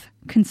Hoth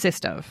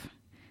consist of?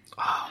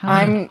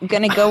 I'm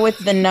going to go with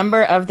the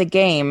number of the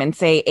game and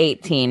say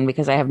 18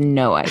 because I have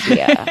no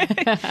idea.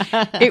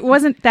 It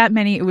wasn't that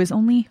many. It was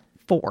only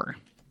 4.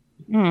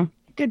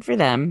 Good for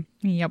them.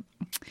 Yep.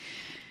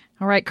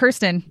 All right,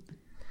 Kirsten.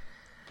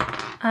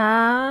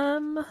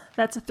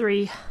 That's a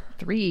 3.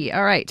 3.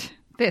 All right.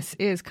 This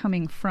is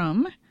coming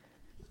from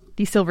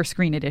the Silver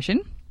Screen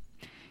edition.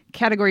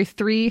 Category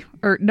 3,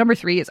 or number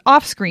 3, is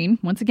off-screen.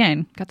 Once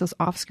again, got those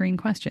off-screen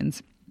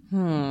questions.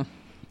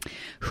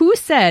 Who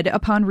said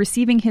upon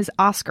receiving his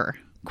Oscar,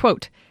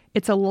 quote,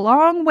 "It's a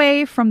long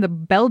way from the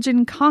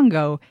Belgian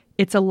Congo.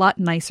 It's a lot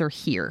nicer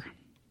here."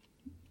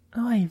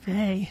 Oy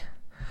vey.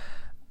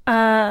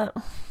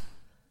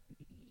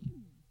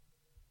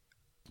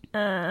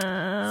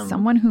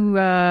 Someone who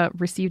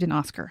received an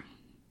Oscar.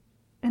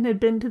 And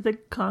had been to the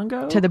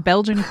Congo? To the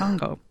Belgian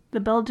Congo. The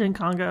Belgian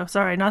Congo.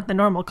 Sorry, not the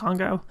normal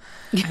Congo.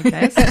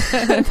 Okay.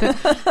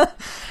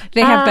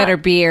 They have better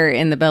beer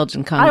in the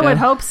Belgian Congo. I would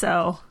hope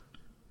so.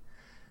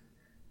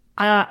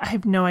 I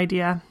have no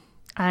idea.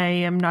 I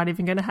am not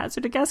even going to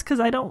hazard a guess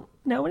because I don't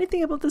know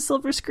anything about the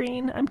Silver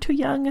Screen. I'm too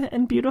young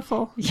and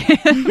beautiful.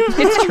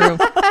 It's true.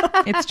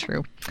 It's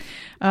true.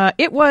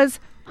 It was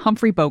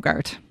Humphrey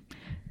Bogart.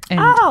 And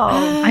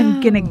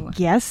I'm going to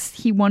guess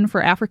he won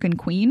for African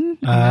Queen.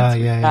 Yeah.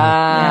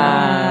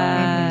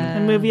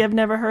 A movie I've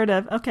never heard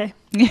of. Okay.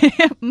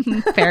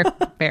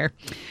 Fair.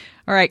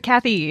 All right,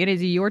 Kathy, it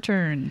is your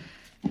turn.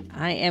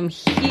 I am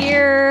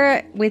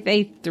here with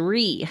a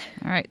 3.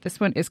 All right, this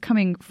one is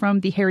coming from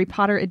the Harry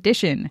Potter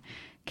edition.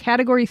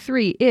 Category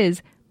 3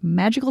 is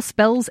magical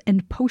spells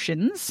and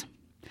potions.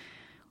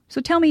 So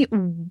tell me,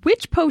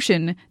 which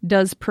potion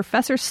does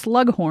Professor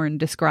Slughorn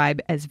describe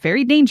as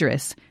very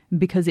dangerous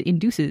because it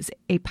induces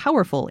a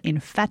powerful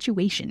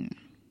infatuation?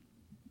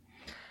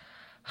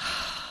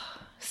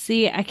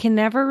 See, I can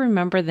never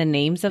remember the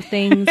names of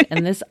things,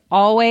 and this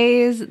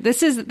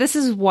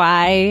is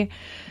why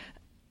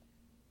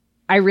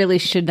I really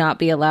should not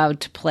be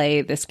allowed to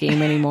play this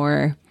game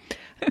anymore.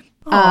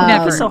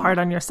 Never. So hard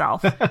on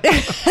yourself.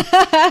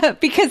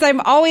 Because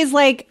I'm always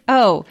like,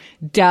 oh,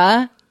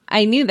 duh,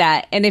 I knew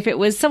that. And if it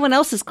was someone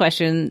else's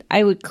question,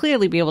 I would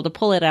clearly be able to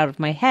pull it out of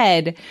my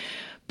head.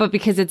 But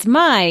because it's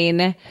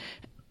mine,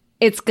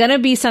 it's going to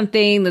be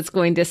something that's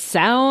going to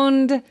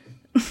sound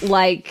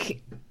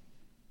like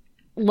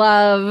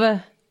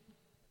love.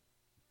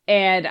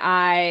 And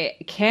I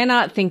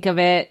cannot think of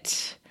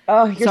it.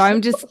 Oh, so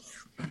I'm just...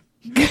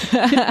 Okay,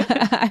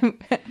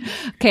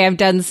 I'm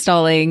done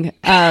stalling.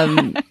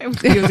 It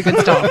was a good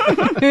stall.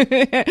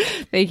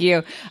 Thank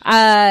you.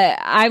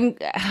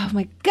 Oh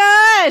my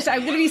gosh,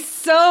 I'm gonna be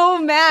so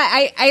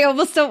mad. I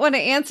almost don't want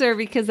to answer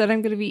because then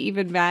I'm gonna be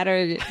even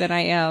madder than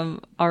I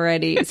am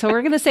already. So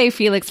we're gonna say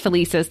Felix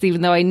Felicis,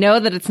 even though I know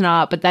that it's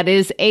not, but that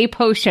is a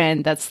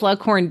potion that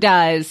Slughorn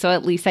does. So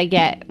at least I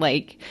get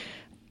like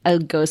a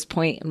ghost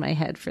point in my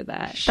head for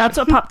that. That's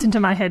what popped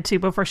into my head too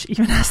before she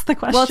even asked the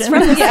question. Well, it's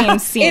from the same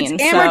scene.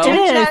 It's so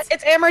Amortentia.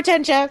 It's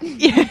Amortentia.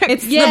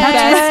 it's the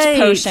best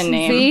potion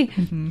name. See?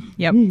 Mm-hmm.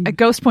 Yep, a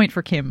ghost point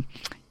for Kim.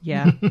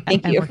 Yeah,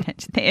 Thank you.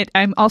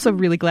 I'm also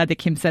really glad that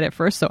Kim said it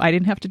first, so I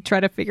didn't have to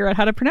try to figure out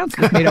how to pronounce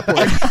this made-up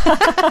word.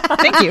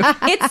 Thank you.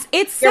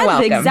 It's said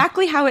welcome.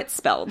 exactly how it's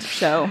spelled.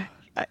 So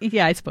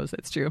Yeah, I suppose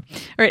that's true.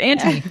 All right,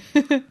 Anthony.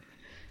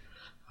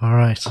 All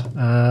right.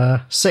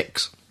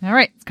 6. All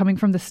right, it's coming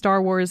from the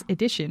Star Wars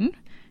edition.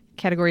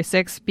 Category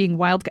 6 being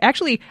wild.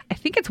 Actually, I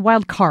think it's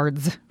wild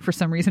cards for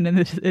some reason in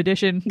this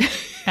edition.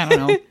 I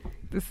don't know.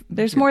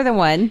 There's more than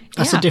one.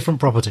 That's a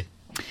different property.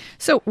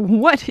 So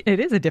what?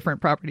 It is a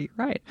different property,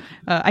 right?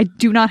 I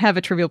do not have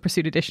a Trivial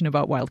Pursuit edition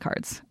about wild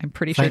cards. I'm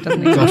pretty sure it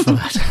Thank doesn't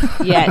God exist.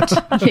 for that. Yet.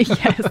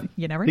 Yes,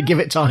 you never know. Give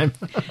it time.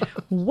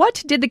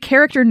 What did the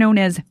character known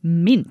as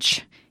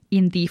Minch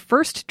in the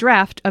first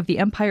draft of The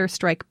Empire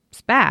Strikes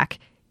Back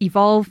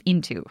evolve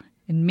into?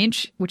 And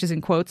Minch, which is in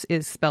quotes,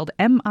 is spelled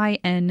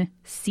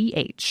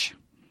M-I-N-C-H.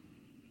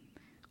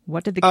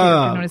 What did the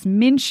character known as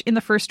Minch in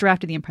the first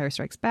draft of The Empire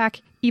Strikes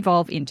Back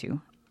evolve into?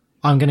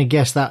 I'm going to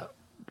guess that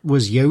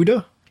was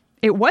Yoda.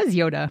 It was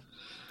Yoda.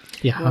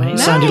 Yeah, I mean, it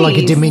sounded like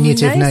a Nice.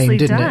 diminutive Nicely name,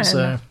 didn't done. it?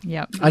 So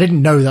Yep. I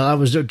didn't know that. That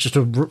was just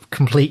a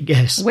complete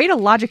guess. Way to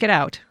logic it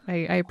out. I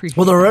appreciate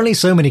Well, there it. are only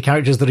so many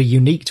characters that are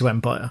unique to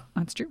Empire,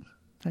 That's true.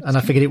 and I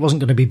figured it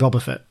wasn't going to be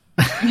Boba Fett.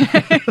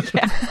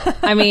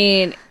 I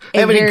mean,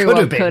 it I mean, very it well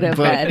could have could been, have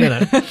but, been. you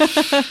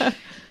know.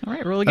 All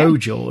right, roll again. Oh,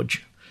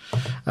 George.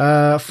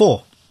 4.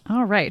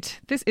 All right.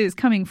 This is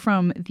coming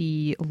from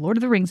the Lord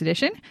of the Rings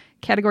edition.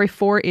 Category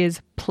 4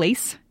 is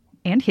place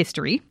and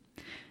history.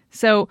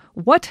 So,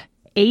 what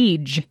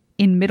age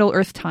in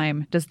Middle-earth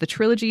time does the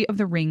Trilogy of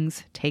the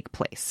Rings take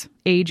place?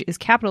 Age is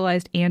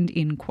capitalized and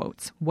in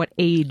quotes. What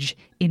age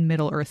in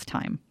Middle-earth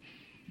time?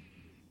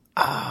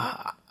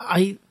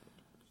 I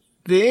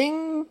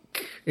think,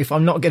 if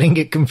I'm not getting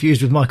it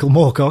confused with Michael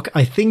Moorcock,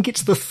 I think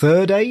it's the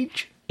Third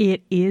Age.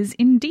 It is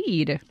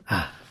indeed.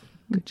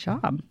 Good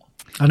job.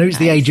 I know it's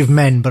the Age of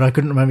Men, but I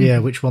couldn't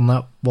remember which one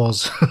that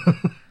was. All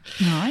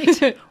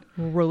right.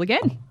 Roll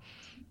again.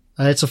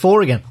 It's a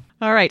 4 again.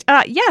 All right.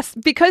 Yes,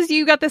 because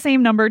you got the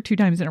same number 2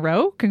 times in a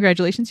row,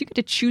 congratulations. You get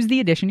to choose the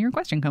edition your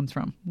question comes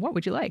from. What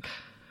would you like?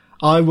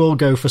 I will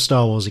go for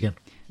Star Wars again.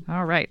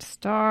 All right.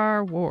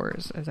 Star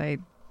Wars. As I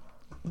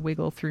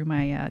wiggle through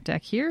my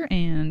deck here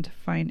and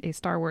find a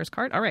Star Wars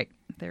card. All right.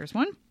 There's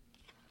one.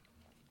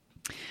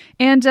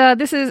 And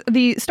this is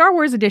the Star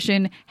Wars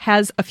edition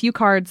has a few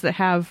cards that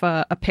have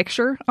a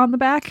picture on the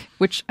back,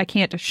 which I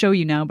can't show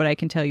you now, but I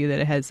can tell you that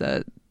it has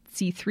a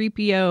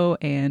C-3PO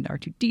and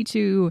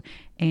R2-D2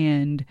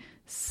 and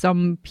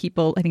some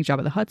people, I think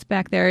Jabba the Hutt's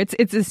back there.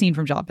 It's a scene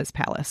from Jabba's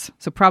palace.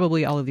 So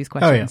probably all of these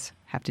questions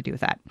have to do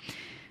with that.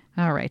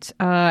 All right.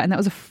 And that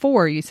was a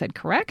 4, you said,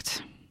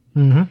 correct?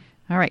 Mm-hmm.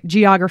 All right.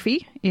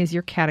 Geography is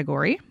your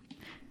category.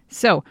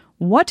 So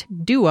what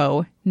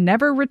duo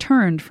never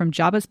returned from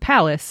Jabba's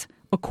palace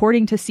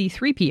according to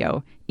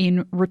C-3PO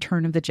in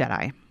Return of the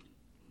Jedi?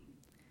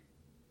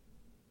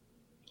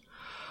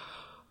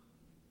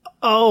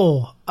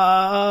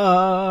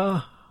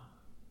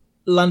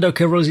 Lando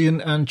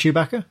Calrissian and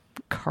Chewbacca?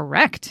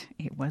 Correct.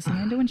 It was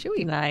Lando and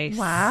Chewie. Nice.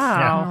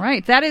 Wow. All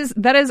right. That is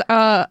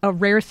a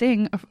rare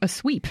thing, a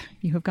sweep.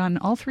 You have gotten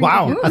all 3.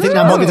 Wow, I think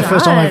that might be the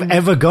first time I've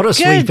ever got a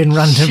sweep in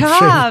random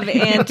job,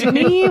 trivia.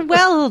 Anthony.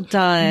 Well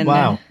done.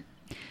 Wow.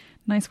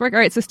 Nice work. All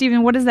right. So,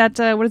 Stephen, what does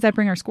that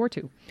bring our score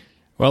to?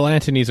 Well,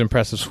 Anthony's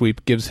impressive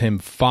sweep gives him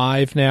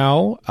 5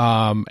 now.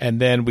 And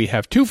then we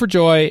have 2 for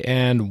Joy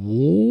and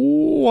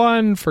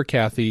 1 for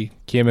Kathy.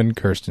 Kim and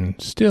Kirsten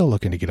still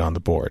looking to get on the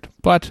board.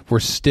 But we're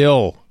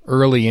still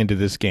early into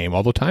this game,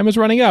 although time is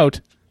running out.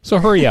 So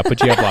hurry up,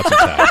 but you have lots of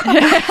time.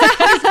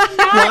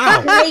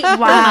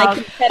 Wow.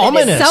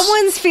 Ominous.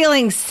 Someone's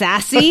feeling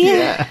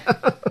sassy.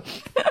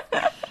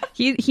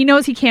 He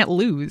knows he can't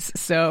lose,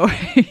 so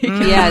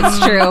Yeah,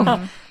 it's true.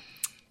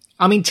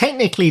 I mean,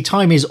 technically,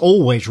 time is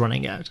always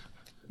running out.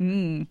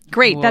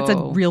 great. That's a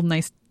Whoa. real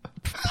nice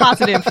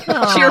positive,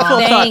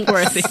 cheerful thought for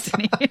us,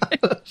 Anthony.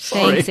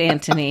 Thanks,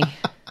 Anthony.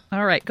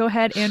 All right, go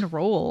ahead and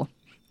roll.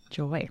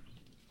 Joy.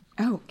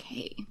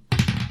 Okay.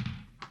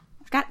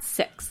 I've got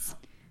 6.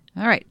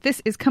 All right,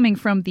 this is coming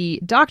from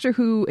the Doctor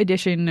Who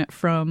edition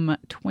from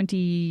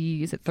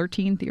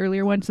 2013, the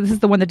earlier one. So this is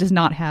the one that does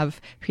not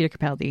have Peter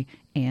Capaldi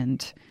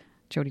and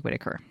Jodie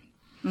Whittaker.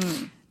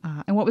 And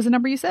what was the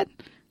number you said?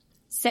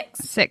 6.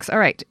 6. All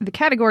right. The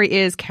category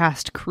is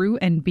cast, crew,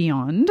 and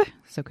beyond.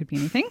 So it could be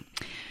anything.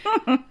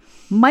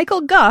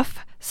 Michael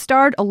Gough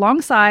starred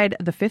alongside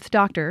the Fifth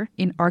Doctor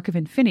in Arc of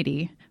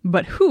Infinity,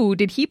 but who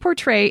did he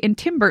portray in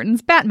Tim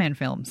Burton's Batman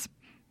films?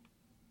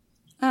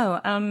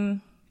 Oh,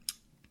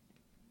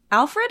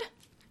 Alfred?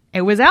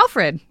 It was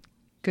Alfred.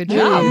 Good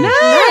job.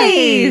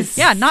 Nice.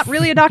 Yeah, not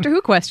really a Doctor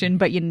Who question,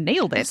 but you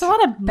nailed it. There's a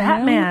lot of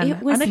Batman.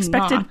 it was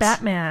Unexpected not.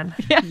 Batman.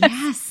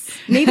 Yes.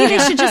 Maybe they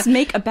should just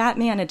make a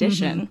Batman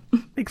edition.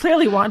 They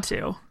clearly want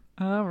to.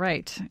 All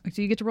right.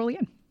 So you get to roll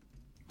again.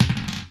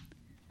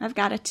 I've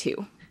got a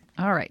 2.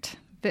 All right.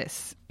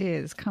 This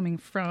is coming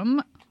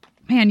from...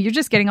 Man, you're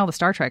just getting all the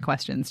Star Trek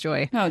questions,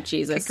 Joy. Oh,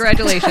 Jesus.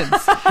 Congratulations.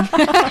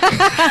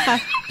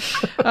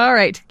 All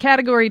right.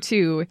 Category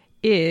 2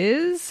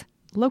 is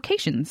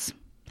locations.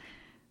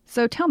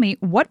 So tell me,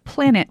 what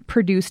planet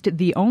produced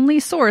the only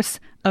source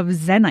of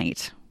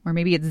Zenite? Or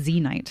maybe it's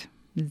Zenite.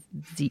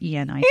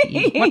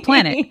 Zenite. What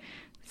planet?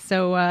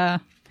 So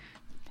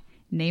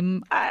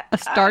name a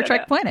Star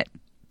Trek planet.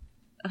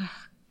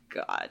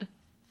 God.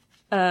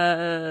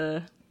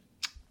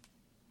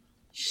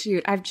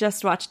 Shoot, I've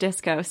just watched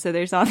Disco, so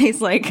there's all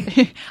these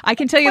like... I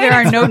can tell you there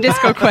are no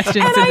disco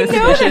questions in this I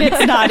know edition. that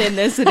it's not in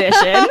this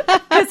edition,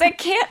 because it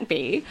can't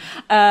be.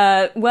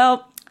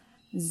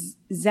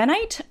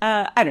 Zenite?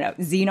 I don't know.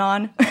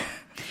 Xenon?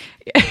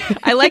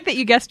 I like that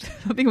you guessed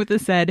something with the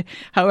Z.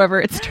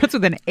 However, it starts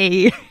with an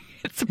A.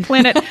 It's a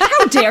planet.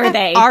 How dare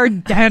they?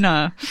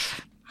 Ardena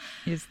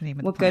is the name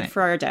of the Well, planet. good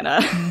for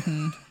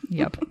Ardena.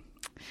 Yep.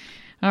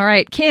 All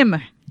right, Kim,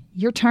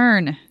 your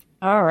turn.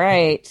 All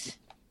right.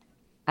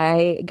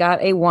 I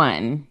got a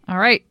 1. All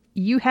right,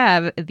 you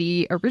have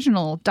the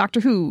original Doctor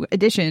Who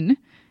edition.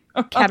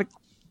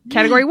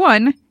 Category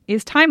 1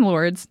 is Time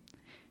Lords.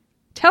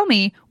 Tell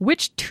me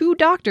which 2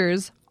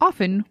 doctors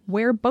often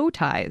wear bow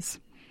ties.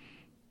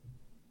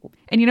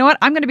 And you know what?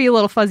 I'm going to be a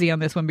little fuzzy on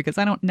this one because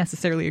I don't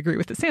necessarily agree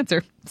with this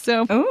answer.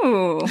 So,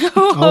 Ooh.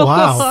 Oh,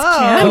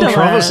 wow.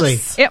 Controversy.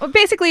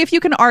 basically, if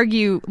you can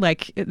argue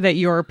like that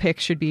your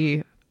pick should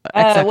be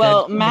accepted.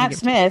 Well, I'm gonna Matt give it to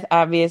Smith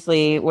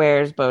obviously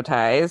wears bow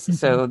ties,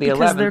 so the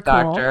Because they're 11th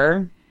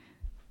Doctor.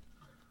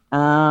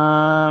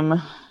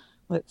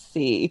 Let's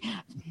see.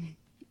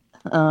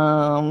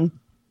 Of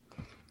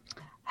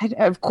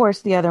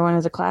course, the other one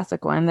is a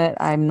classic one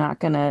that I'm not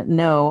gonna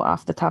know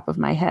off the top of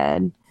my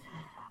head.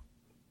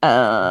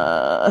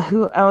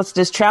 Who else?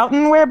 Does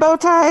Troughton wear bow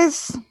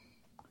ties?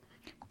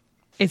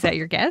 Is that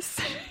your guess?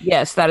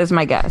 Yes, that is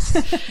my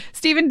guess.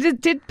 Stephen,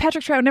 did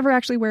Patrick Troughton never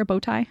actually wear a bow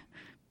tie?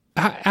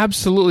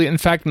 Absolutely. In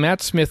fact,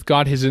 Matt Smith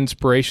got his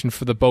inspiration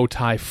for the bow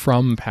tie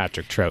from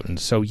Patrick Troughton.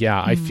 So,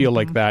 yeah, I feel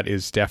like that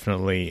is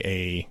definitely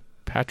a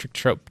Patrick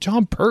Troughton.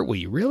 John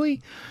Pertwee,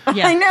 really?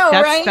 Yeah, I know,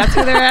 right? That's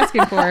who they're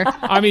asking for.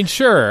 I mean,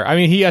 sure. I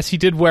mean, yes, he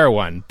did wear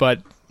one,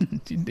 but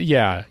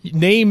yeah,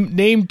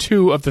 name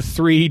 2 of the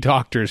 3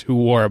 doctors who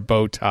wore a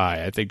bow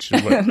tie. I think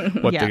should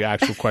what Yeah. the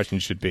actual question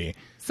should be.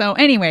 So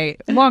anyway,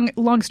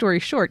 long story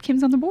short,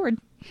 Kim's on the board.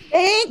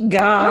 Thank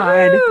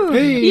God.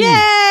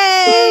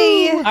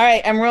 Yay! All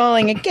right, I'm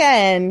rolling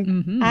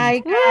again. I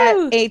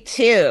got a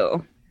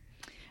 2.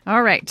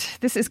 All right,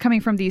 this is coming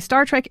from the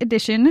Star Trek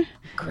edition.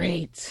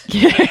 Great.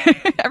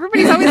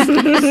 Everybody's always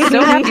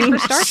so happy for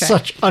Star Trek.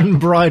 Such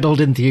unbridled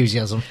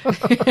enthusiasm.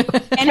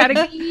 And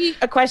it'd be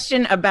a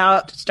question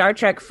about Star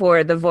Trek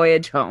for the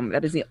voyage home.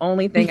 That is the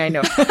only thing I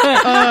know.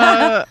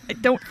 I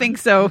don't think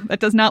so. That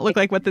does not look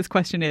like what this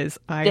question is.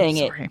 I'm Dang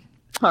sorry. it.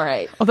 All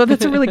right. Although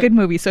that's a really good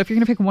movie, so if you're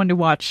going to pick one to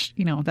watch,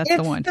 that's It's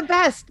the one. the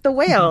best. The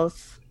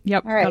whales.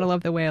 Yep, All right. gotta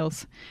love the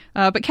whales.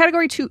 But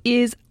category 2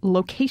 is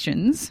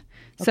locations.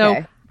 So,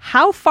 Okay.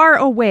 how far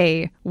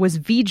away was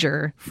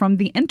V'ger from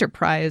the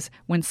Enterprise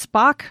when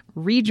Spock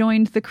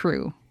rejoined the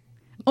crew?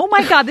 Oh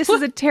my God, this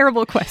is a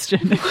terrible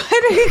question.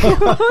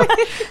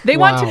 They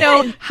want to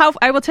know how.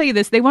 I will tell you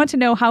this. They want to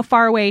know how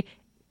far away,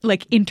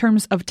 like in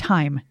terms of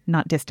time,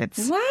 not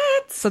distance.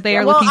 What? So they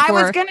are Well, looking for.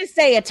 I was going to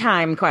say a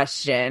time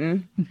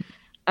question.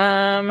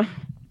 I'm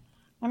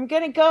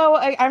going to go.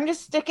 I'm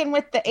just sticking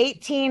with the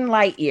 18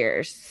 light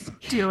years.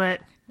 Do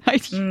it.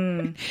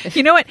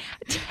 You know what?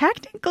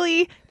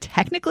 Technically,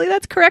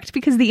 that's correct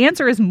because the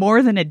answer is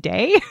more than a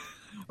day.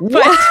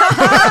 But,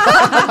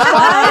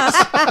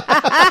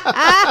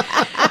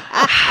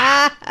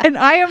 and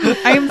I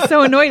am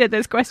so annoyed at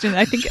this question.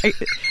 I think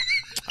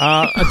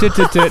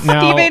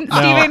Steven,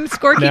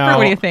 scorekeeper, now,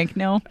 what do you think?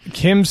 No?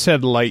 Kim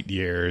said light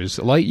years.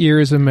 Light year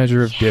is a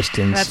measure of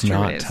distance, that's true, it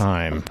not is.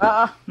 time.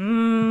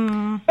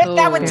 But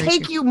that would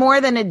take you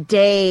more than a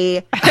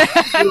day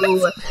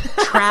to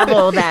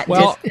travel that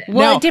Well, distance.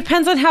 Well, now, it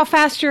depends on how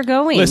fast you're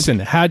going. listen,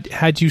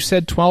 had you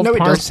said 12 No, it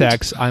doesn't.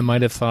 parsecs, I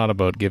might have thought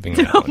about giving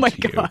that one my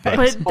to you. God.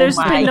 But there's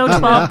my been no God.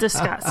 12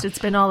 discussed. It's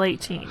been all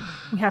 18.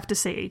 We have to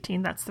say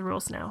 18. That's the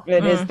rules now.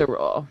 It is the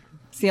rule.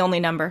 It's the only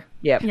number.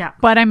 Yep. Yeah.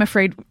 But I'm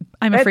afraid in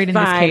That's this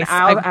fine. case,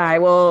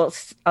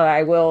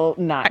 I will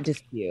not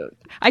dispute.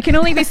 I can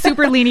only be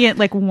super lenient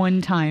like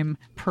one time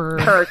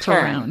per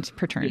turn. round,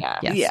 per turn. Yeah.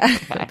 Yes, Yeah. I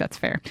feel like that's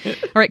fair. All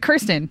right,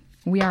 Kirsten,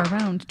 we are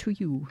around to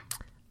you.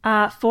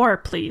 4,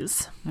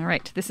 please. All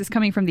right, this is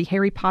coming from the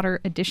Harry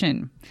Potter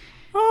edition.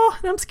 Oh,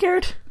 I'm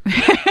scared.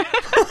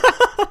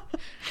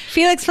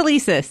 Felix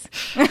Felicis.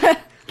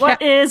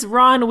 What is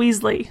Ron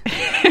Weasley?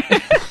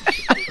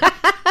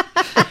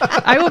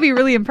 I will be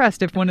really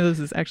impressed if one of those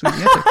is actually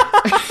the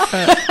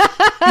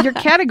answer. Your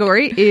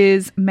category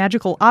is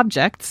magical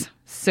objects,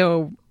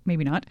 so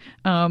maybe not.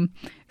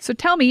 So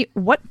tell me,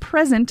 what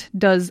present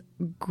does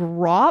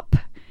Grawp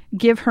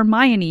give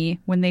Hermione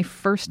when they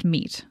first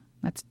meet?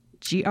 That's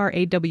Grawp.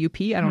 I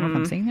don't know if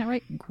I'm saying that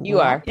right. You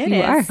are. It You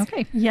is. are.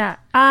 Okay. Yeah.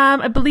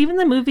 I believe in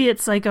the movie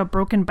it's like a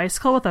broken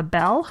bicycle with a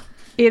bell.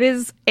 It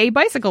is a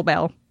bicycle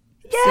bell.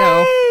 Yay!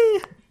 So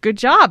good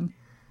job.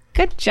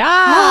 Good job.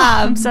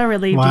 I'm so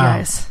relieved, Wow. you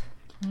guys.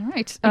 All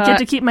right. I get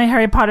to keep my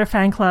Harry Potter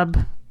fan club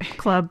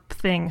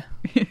thing.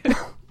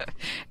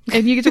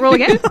 And you get to roll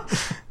again.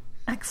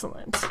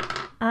 Excellent.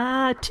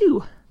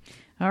 2.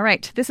 All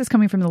right. This is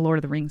coming from the Lord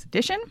of the Rings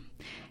edition.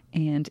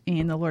 And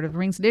in the Lord of the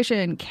Rings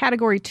edition,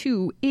 category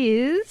 2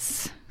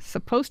 is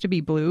supposed to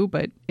be blue,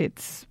 but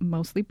it's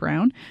mostly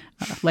brown,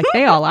 like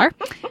they all are.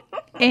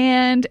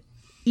 And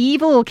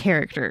evil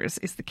characters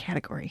is the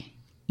category.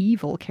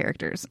 Evil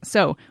characters.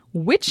 So,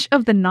 which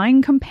of the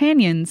 9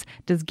 companions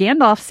does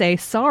Gandalf say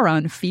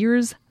Sauron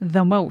fears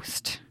the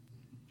most?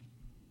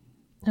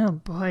 Oh,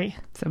 boy.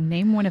 So,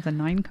 name one of the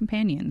 9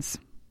 companions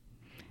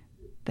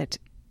that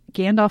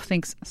Gandalf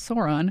thinks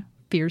Sauron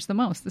fears the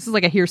most. This is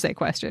like a hearsay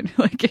question.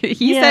 Like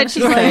he said, she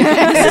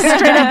said. This is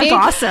straight up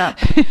gossip.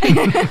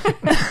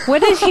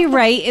 What did he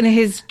write in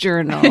his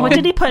journal? What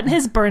did he put in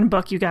his burn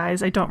book, you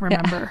guys? I don't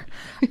remember.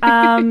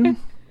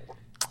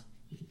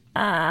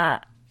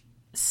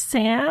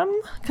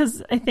 Sam?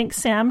 Because I think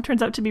Sam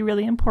turns out to be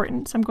really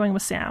important. So I'm going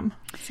with Sam.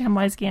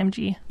 Samwise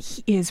Gamgee.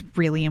 He is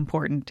really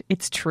important.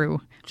 It's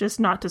true. Just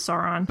not to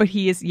Sauron. But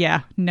he is,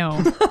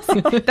 no.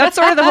 That's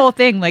sort of the whole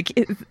thing. Like,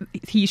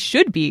 he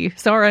should be.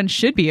 Sauron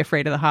should be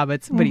afraid of the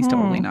hobbits, but he's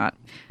totally not.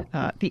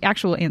 The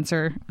actual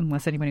answer,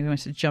 unless anybody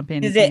wants to jump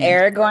in. Is it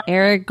Aragorn?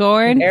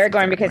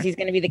 Aragorn? Because he's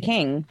going to be the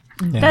king.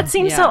 That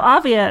seems so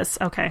obvious.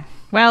 Okay.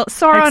 Well,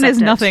 Sauron is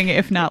Accept it. nothing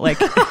if not like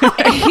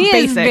He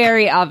is basic.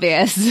 very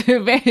obvious.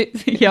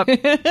 Yep,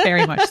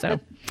 very much so.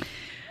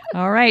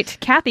 All right,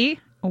 Kathy,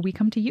 we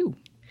come to you.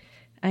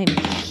 I'm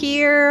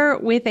here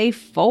with a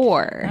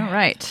 4. All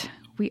right.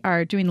 We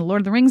are doing the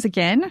Lord of the Rings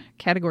again.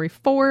 Category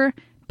 4,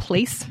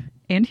 place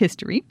and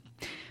history.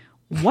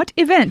 What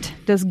event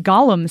does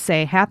Gollum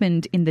say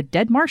happened in the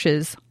Dead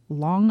Marshes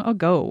long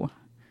ago?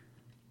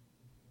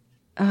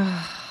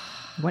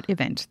 What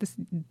event? This is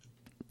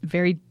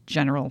very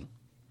general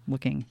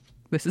looking.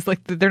 This is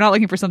like, they're not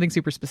looking for something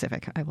super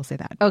specific. I will say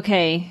that.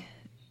 Okay.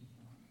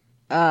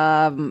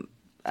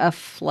 A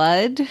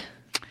flood?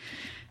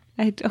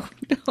 I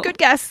don't know. Good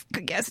guess.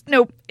 Good guess.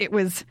 Nope. It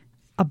was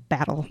a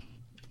battle.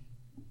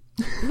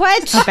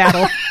 What? A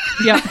battle.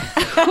 Yep.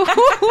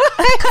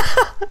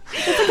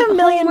 There's like a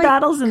million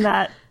battles in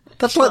that.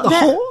 That's like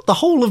the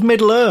whole of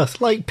Middle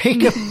Earth. Like,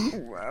 pick a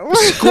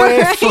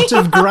square foot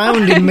of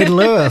ground in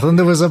Middle Earth, and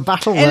there was a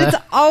battle And there. it's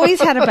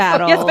always had a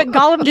battle. Yes, but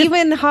Gollum did-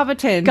 even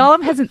Hobbiton.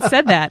 Gollum hasn't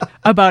said that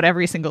about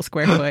every single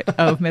square foot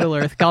of Middle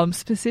Earth. Gollum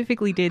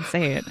specifically did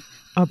say it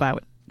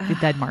about the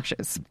Dead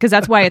Marshes. Because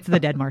that's why it's the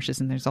Dead Marshes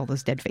and there's all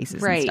those dead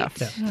faces Right. and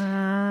stuff.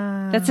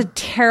 That's a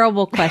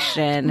terrible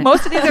question.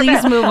 Most of these are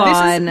Please bad. move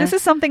on. This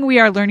is something we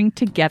are learning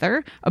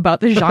together about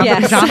the genre,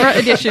 Yes. genre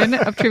edition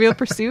of Trivial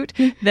Pursuit.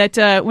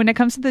 That when it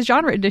comes to the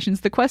genre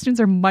editions, the questions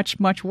are much,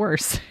 much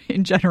worse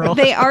in general.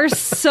 They are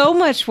so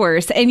much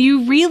worse, and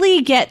you really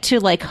get to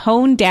like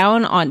hone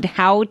down on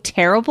how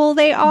terrible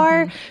they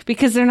are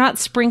because they're not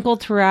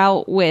sprinkled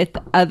throughout with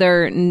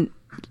other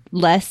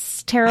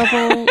less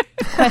terrible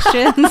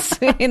questions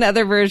in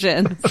other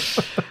versions.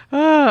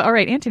 All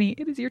right, Anthony,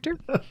 it is your turn.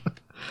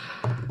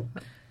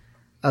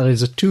 That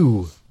is a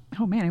 2.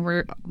 Oh man,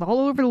 we're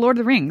all over the Lord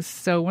of the Rings.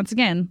 So once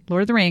again,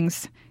 Lord of the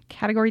Rings,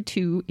 category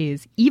 2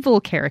 is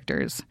evil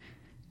characters.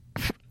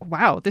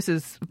 Wow, this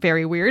is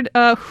very weird.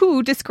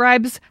 Who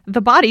describes the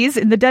bodies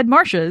in the Dead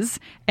Marshes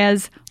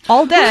as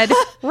all dead,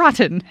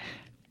 rotten?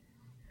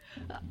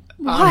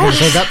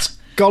 So that's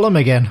Gollum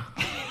again.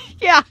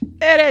 Yeah,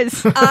 it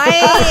is.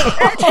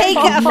 I take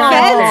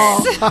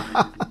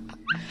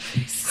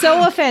offense.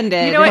 So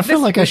offended. You know what? I feel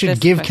like I should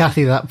give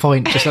Kathy that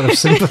point just out of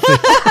sympathy.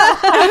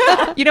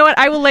 You know what?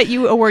 I will let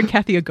you award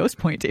Kathy a ghost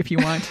point if you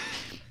want.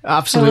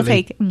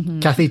 Absolutely.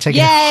 Kathy,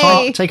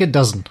 take a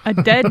dozen. A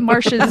dead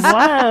Marsh's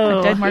Whoa.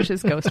 a dead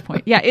Marsh's ghost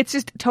point. Yeah, it's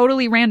just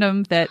totally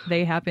random that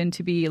they happen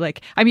to be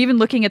like. I'm even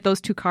looking at those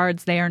two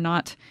cards. They are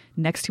not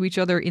next to each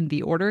other in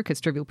the order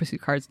because Trivial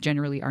Pursuit cards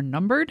generally are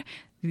numbered.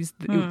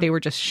 They were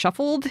just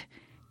shuffled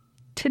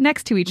to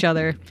next to each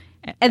other.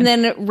 And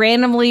then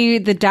randomly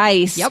the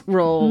dice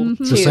roll.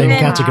 It's the same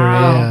category.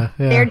 Yeah.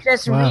 They're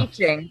just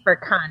reaching for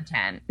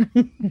content.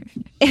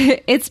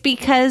 It's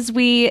because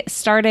we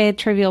started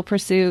Trivial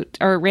Pursuit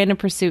or Random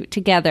Pursuit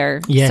together.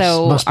 Yes,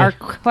 so must be. our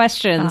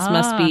questions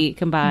must be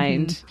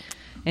combined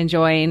and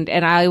joined.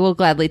 And I will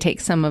gladly take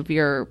some of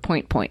your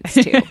points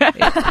too.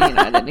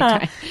 At any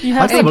time. You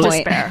have I can't some to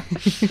believe- spare.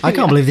 I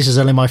can't believe this is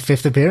only my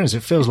 5th appearance.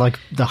 It feels like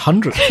the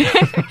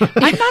 100th.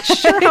 I'm not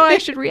sure how I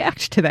should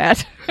react to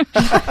that.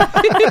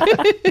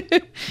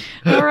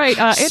 All right,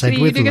 Said Anthony,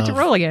 you with do get to love.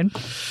 roll again.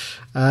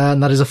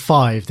 And that is a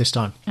 5 this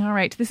time. All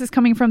right, this is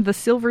coming from the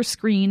Silver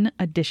Screen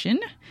edition.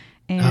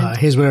 And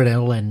Here's where it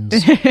all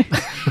ends.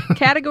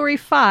 category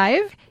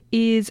 5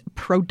 is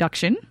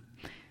production.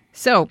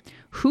 So,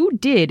 who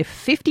did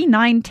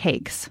 59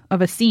 takes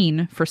of a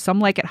scene for Some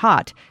Like It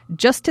Hot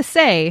just to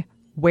say,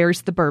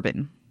 "Where's the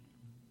bourbon?"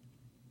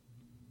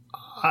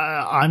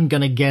 I'm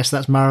going to guess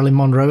that's Marilyn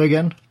Monroe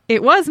again.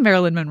 It was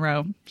Marilyn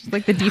Monroe. She's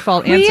like the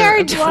default answer. We are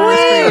of the Silver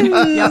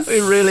Screen. Yeah,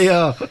 they really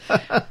are.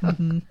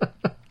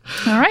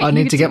 All right. I you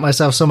need get to get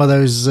myself some of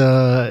those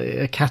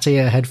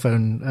Katia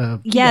headphone.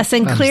 Yes,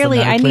 and fans clearly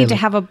that now, I need clearly. to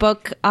have a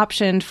book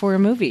optioned for a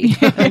movie.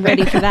 I'm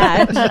ready for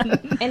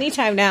that.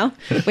 Anytime now.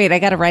 Wait, I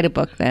got to write a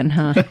book then,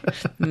 huh?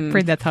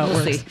 Afraid that's how it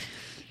works.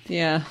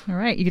 Yeah. All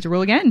right. You get to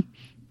roll again.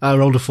 I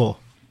rolled a 4.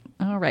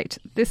 All right.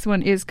 This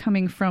one is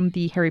coming from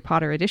the Harry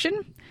Potter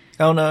edition.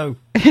 Oh no.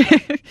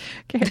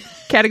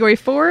 Category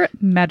 4,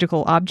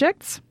 magical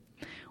objects.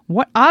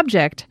 What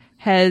object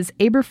has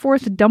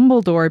Aberforth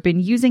Dumbledore been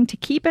using to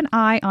keep an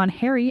eye on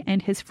Harry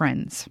and his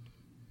friends?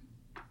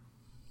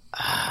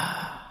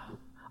 I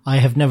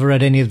have never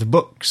read any of the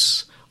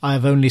books. I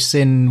have only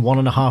seen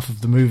 1.5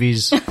 of the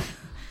movies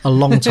a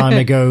long time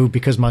ago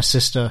because my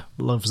sister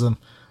loves them.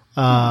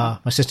 My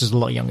sister's a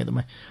lot younger than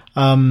me.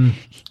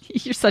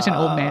 You're such an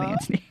old man,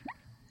 Anthony.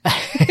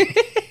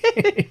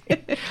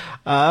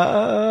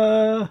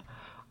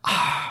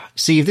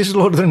 See, if this is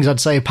Lord of the Rings, I'd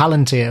say a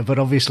Palantir, but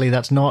obviously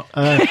that's not.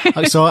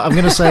 So I'm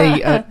going to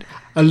say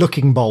a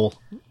looking bowl.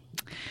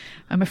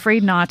 I'm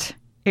afraid not.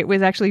 It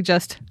was actually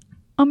just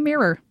a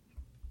mirror.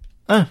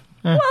 Well,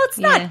 it's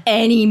not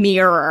any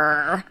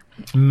mirror.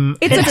 It's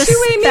a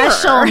two-way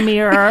Special mirror.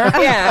 mirror.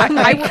 Yeah,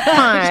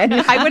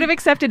 I would have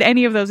accepted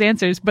any of those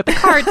answers, but the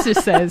card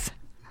just says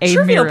a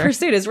Trivial mirror.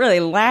 Pursuit is really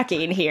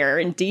lacking here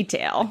in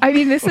detail. I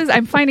mean,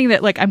 I'm finding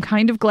that, like, I'm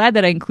kind of glad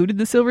that I included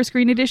the Silver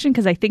Screen edition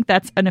because I think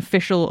that's an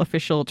official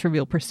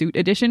Trivial Pursuit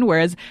edition,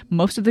 whereas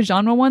most of the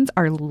genre ones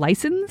are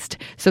licensed.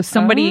 So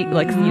somebody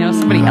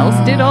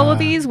else did all of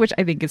these, which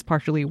I think is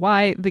partially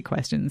why the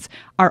questions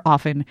are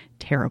often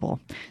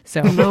terrible.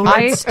 So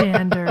Lowered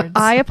standards.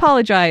 I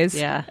apologize.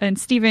 Yeah. And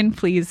Stephen,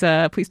 please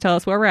tell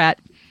us where we're at.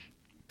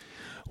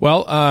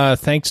 Well,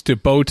 thanks to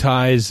bow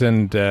ties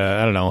and,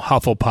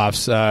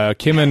 Hufflepuffs,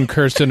 Kim and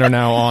Kirsten are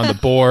now on the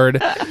board.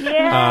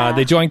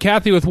 They join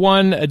Kathy with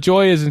 1.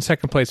 Joy is in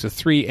second place with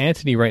 3.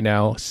 Anthony right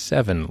now,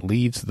 7,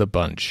 leads the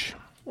bunch.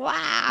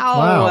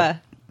 Wow.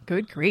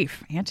 Good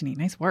grief. Anthony,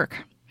 nice work.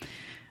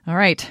 All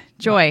right.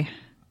 Joy,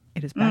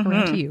 it is back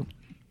around to you.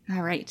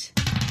 All right.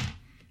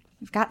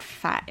 We've got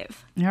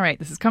 5. All right.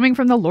 This is coming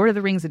from the Lord of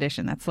the Rings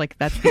edition. That's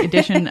the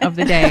edition of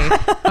the day,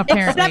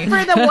 apparently. Except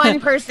for the one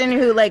person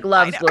who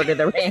loves Lord of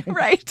the Rings.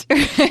 Right.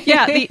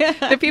 Yeah.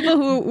 The people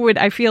who would,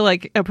 I feel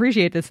like,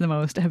 appreciate this the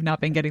most have not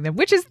been getting them,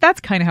 that's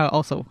kind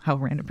of how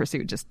Random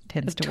Pursuit just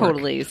tends to work.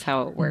 Totally is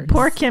how it works.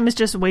 Poor Kim is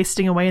just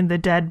wasting away in the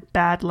dead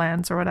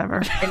Badlands or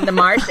whatever. In the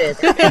marshes.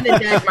 In the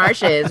dead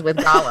marshes with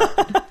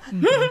Gollum.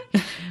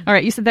 All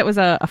right. You said that was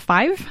a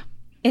 5?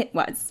 It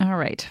was. All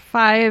right.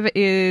 5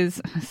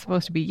 is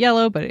supposed to be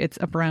yellow, but it's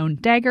a brown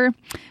dagger.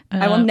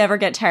 I will never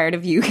get tired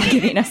of you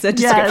giving us a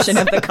description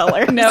of the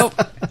color. Nope.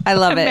 I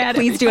love it. mad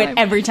Please do it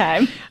every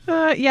time.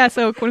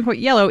 So quote unquote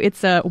yellow,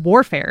 it's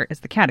warfare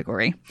is the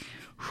category.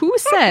 Who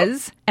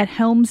says at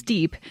Helm's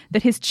Deep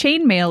that his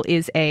chainmail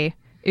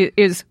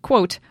is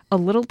quote a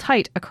little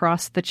tight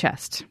across the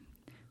chest?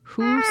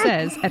 Who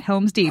says at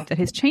Helm's Deep that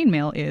his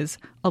chainmail is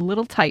a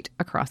little tight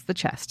across the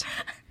chest?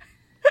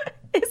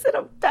 Is it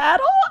a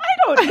battle?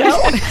 I don't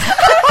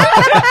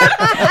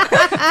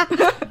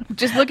know.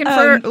 Just looking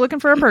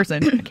for a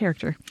person, a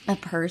character. A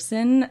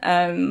person?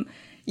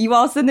 You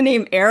all said the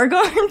name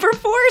Aragorn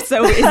before,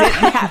 so is it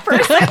that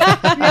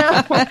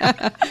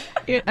person?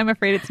 I'm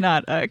afraid it's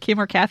not. Kim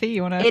or Kathy,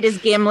 you want to? It is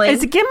Gimli.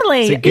 It's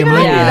Gimli. It's Gimli, Even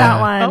I knew yeah. that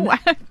one. Oh, wow.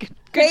 Good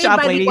Played job,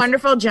 by ladies. the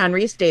wonderful John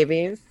Rhys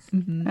Davies.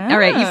 All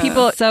right, you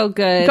people. So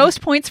good.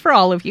 Ghost points for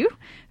all of you.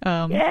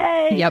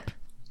 Yay. Yep.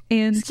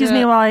 And Excuse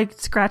me while I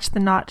scratch the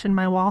notch in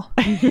my wall.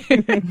 all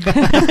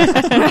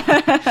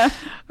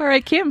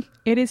right, Kim,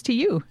 it is to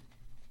you.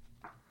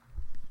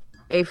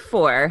 A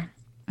 4.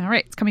 All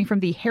right, it's coming from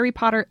the Harry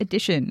Potter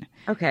edition.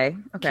 Okay.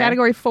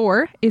 Category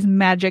 4 is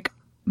magic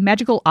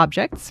magical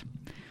objects.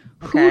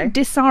 Okay. Who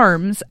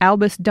disarms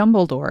Albus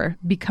Dumbledore,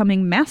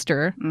 becoming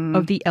master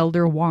of the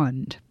Elder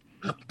Wand?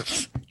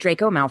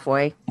 Draco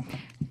Malfoy.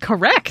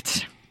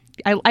 Correct.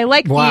 I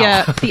like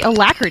Wow. the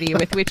alacrity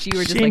with which you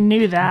were just She like,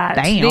 knew that.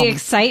 bam. The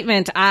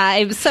excitement.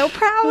 I'm so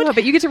proud. Oh,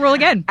 but you get to roll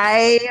again.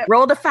 I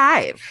rolled a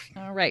 5.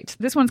 All right.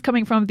 This one's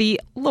coming from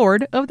the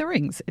Lord of the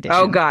Rings edition.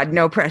 Oh God,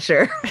 no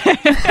pressure.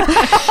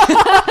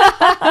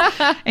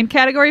 And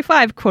category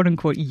 5, quote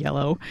unquote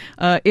yellow,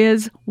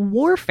 is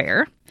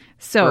warfare.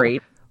 So,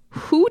 Great.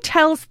 who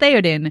tells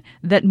Theoden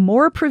that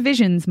more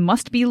provisions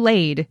must be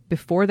laid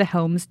before the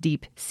Helm's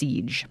Deep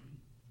siege?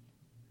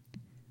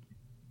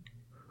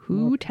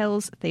 Who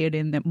tells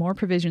Theoden that more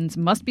provisions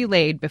must be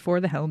laid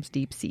before the Helm's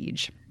Deep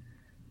siege?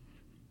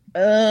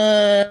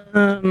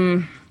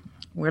 We're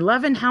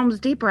loving Helm's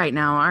Deep right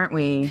now, aren't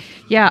we?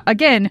 Yeah,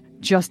 again,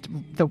 just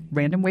the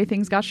random way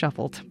things got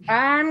shuffled.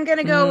 I'm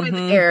gonna go with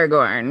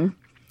Aragorn.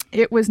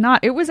 It was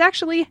not. It was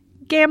actually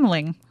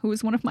Gamling, who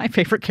was one of my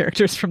favorite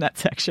characters from that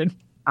section.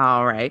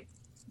 All right.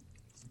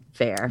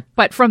 Fair.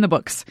 But from the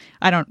books.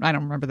 I don't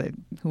remember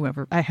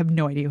whoever. I have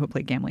no idea who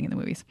played Gamling in the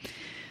movies.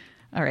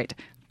 All right.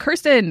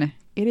 Kirsten,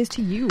 it is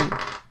to you.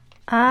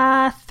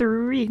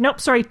 3. Nope,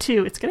 sorry,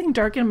 2. It's getting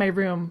dark in my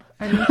room.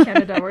 I'm in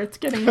Canada where it's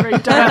getting very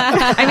dark.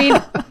 I mean,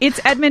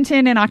 it's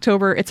Edmonton in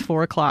October. It's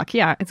 4:00.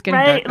 Yeah, it's getting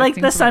dark. Right? That Like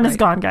seems the sun about is right.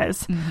 gone,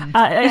 guys.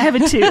 I have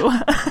a 2.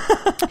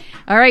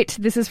 All right.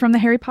 This is from the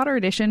Harry Potter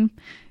edition.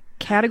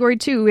 Category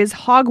 2 is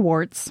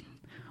Hogwarts.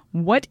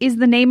 What is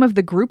the name of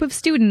the group of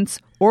students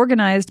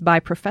organized by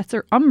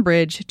Professor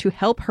Umbridge to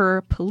help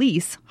her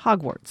police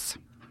Hogwarts?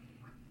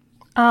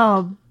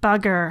 Oh,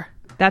 bugger.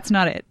 That's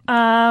not it.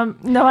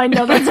 No, I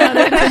know that's not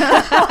it.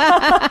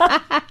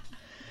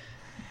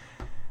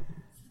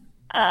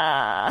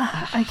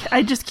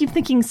 I just keep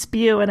thinking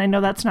spew, and I know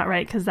that's not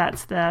right because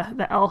that's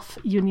the elf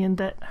union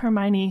that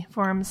Hermione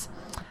forms.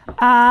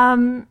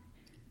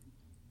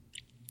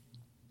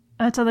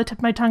 That's on the tip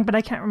of my tongue, but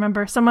I can't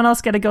remember. Someone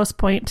else get a ghost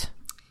point.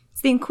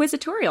 It's the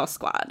Inquisitorial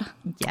Squad.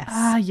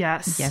 Yes.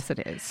 Yes. Yes,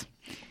 it is.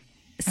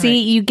 See,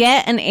 you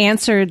get an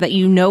answer that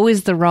you know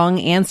is the wrong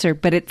answer,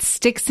 but it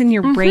sticks in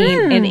your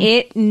brain and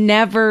it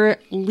never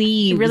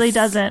leaves. It really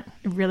doesn't.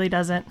 It really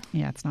doesn't.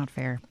 Yeah, it's not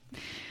fair.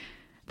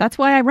 That's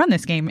why I run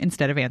this game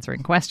instead of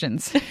answering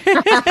questions. You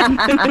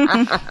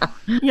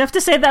have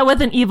to say that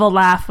with an evil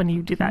laugh when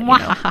you do that. You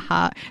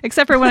know?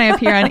 Except for when I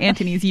appear on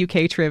Anthony's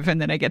UK Triv and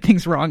then I get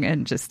things wrong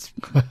and just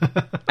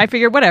I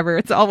figure whatever.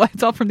 It's all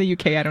from the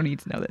UK. I don't need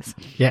to know this.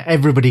 Yeah,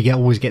 everybody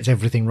always gets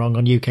everything wrong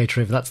on UK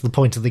Triv. That's the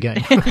point of the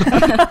game.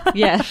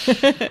 Yeah.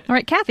 All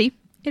right, Kathy,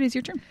 it is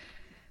your turn.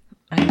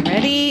 I'm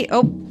ready.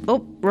 Oh,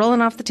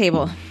 rolling off the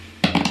table.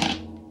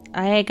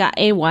 I got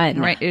a 1.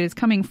 All right, it is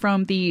coming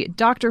from the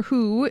Doctor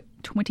Who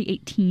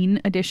 2018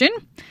 edition.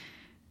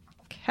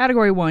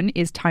 Category 1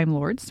 is Time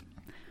Lords.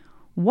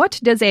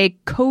 What does a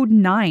Code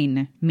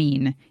 9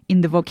 mean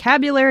in the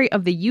vocabulary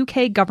of the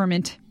UK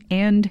government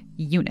and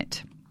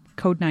unit?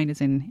 Code 9 is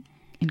in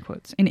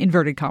quotes, in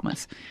inverted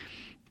commas.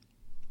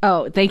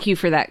 Oh, thank you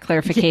for that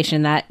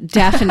clarification. That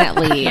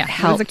definitely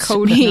helps What does a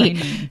Code me.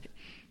 9 mean?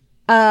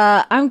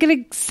 I'm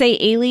going to say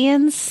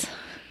aliens.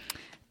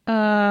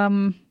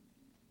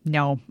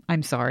 No,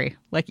 I'm sorry.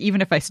 Like, even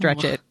if I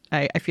stretch it,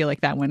 I feel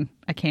like that one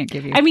I can't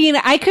give you. I mean,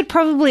 I could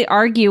probably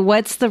argue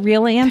what's the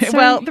real answer.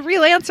 Well, the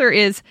real answer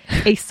is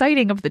a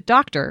sighting of the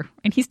Doctor,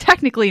 and he's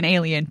technically an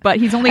alien, but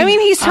he's only... I mean,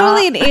 he's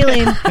totally an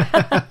alien.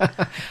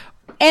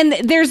 And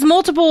there's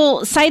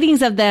multiple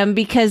sightings of them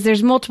because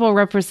there's multiple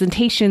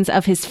representations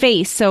of his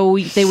face. So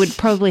they would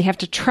probably have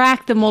to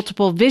track the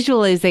multiple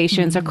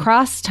visualizations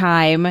across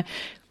time,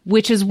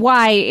 which is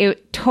why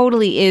it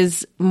totally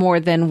is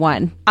more than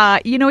one.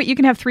 you know what? You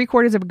can have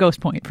 3/4 of a ghost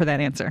point for that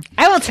answer.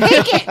 I will take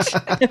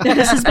it.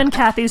 This has been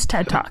Kathy's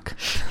TED Talk.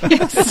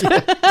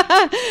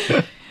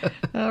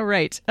 All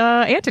right.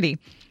 Anthony.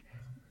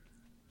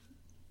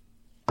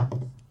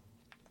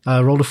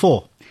 Rolled a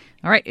 4.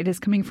 All right. It is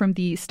coming from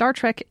the Star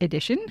Trek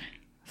edition,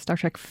 Star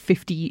Trek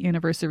 50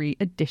 Anniversary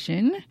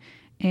Edition.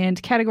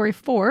 And category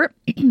 4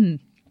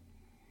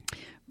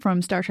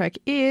 from Star Trek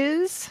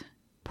is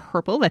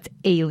purple. That's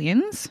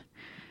aliens.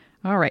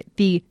 All right.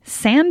 The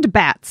sand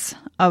bats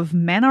of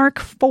Manarch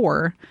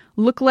 4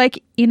 look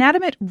like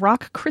inanimate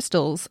rock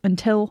crystals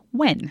until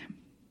when?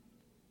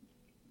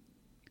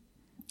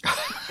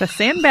 The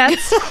sand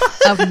bats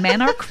of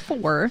Manarch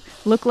 4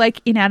 look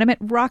like inanimate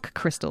rock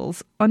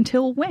crystals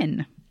until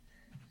when?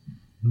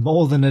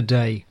 More than a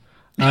day.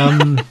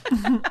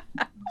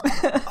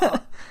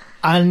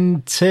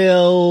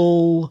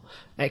 Until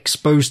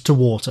exposed to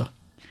water.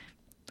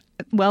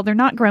 Well, they're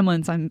not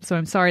gremlins, so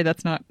I'm sorry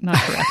that's not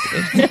correct.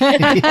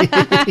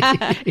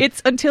 It's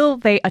until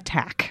they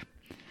attack.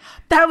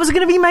 That was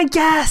going to be my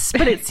guess,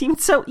 but it seemed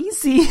so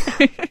easy.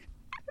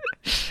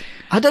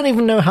 I don't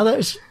even know how that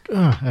is.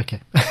 Oh,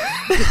 okay.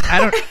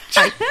 I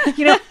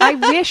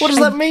wish... What does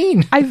that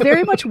mean? I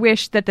very much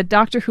wish that the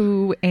Doctor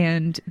Who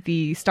and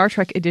the Star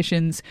Trek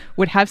editions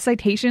would have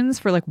citations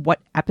for like what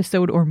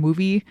episode or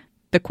movie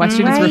the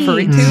question is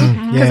referring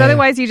to. Because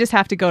otherwise you just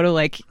have to go to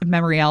like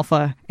Memory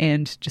Alpha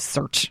and just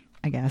search,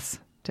 I guess,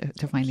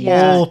 to find the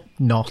answer. Or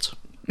not.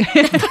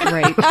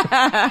 Right.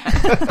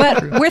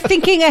 But we're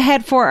thinking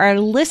ahead for our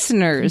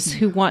listeners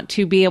who want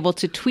to be able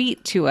to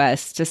tweet to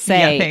us to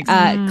say,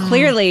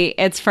 clearly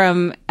it's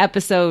from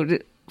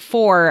episode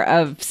 4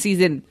 of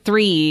season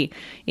 3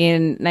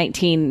 in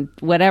 19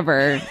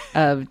 whatever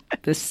of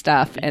this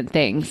stuff and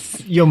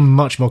things. You're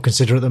much more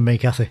considerate than me,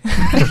 Kathy.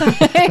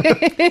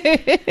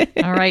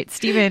 All right,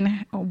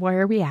 Stephen,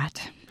 where are we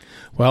at?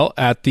 Well,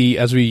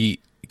 as we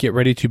get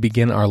ready to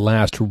begin our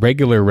last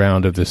regular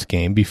round of this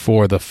game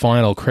before the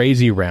final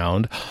crazy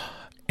round,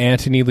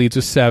 Anthony leads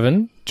with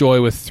 7,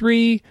 Joy with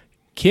 3,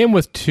 Kim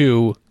with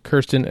 2,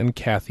 Kirsten and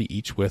Kathy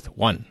each with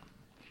 1.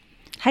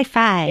 High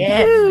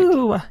five.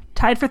 Ooh,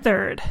 tied for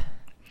third.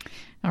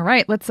 All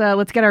right, let's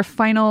get our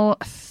final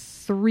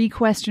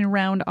 3-question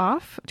round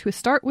off. To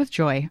start with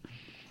Joy.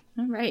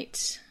 All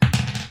right.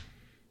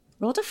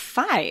 Rolled a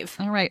 5.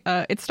 All right,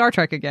 it's Star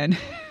Trek again.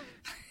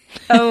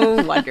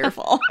 Oh,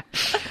 wonderful.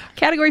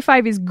 Category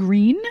 5 is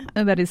green.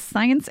 That is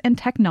science and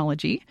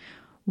technology.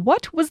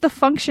 What was the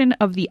function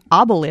of the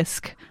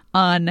obelisk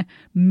on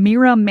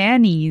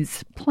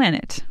Miramani's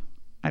planet?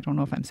 I don't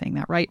know if I'm saying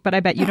that right, but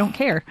I bet you don't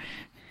care.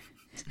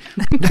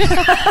 I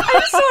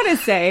just want to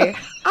say,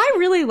 I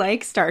really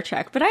like Star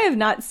Trek, but I have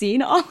not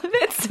seen all of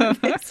it, so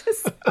this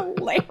is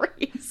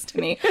hilarious to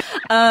me.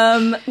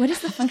 What is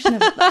the function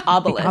of the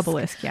obelisk? The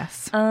obelisk,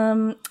 yes. I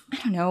don't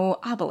know.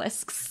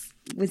 Obelisks.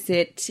 Was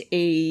it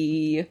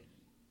a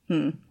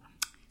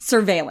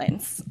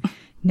surveillance?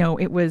 No,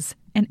 it was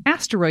an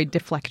asteroid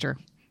deflector.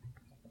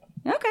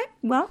 Okay,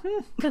 well,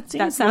 that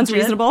sounds legit.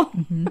 reasonable.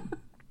 Mm-hmm.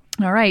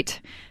 All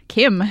right,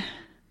 Kim. All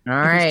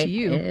right. To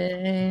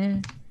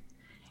you.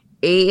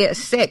 A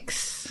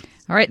 6.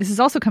 All right, this is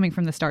also coming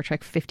from the Star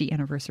Trek 50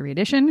 Anniversary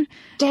Edition.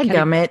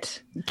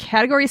 Dadgummit.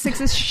 Category 6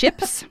 is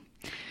ships.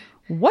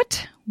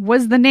 What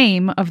was the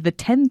name of the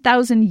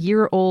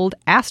 10,000-year-old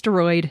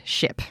asteroid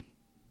ship?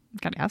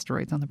 Got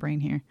asteroids on the brain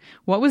here.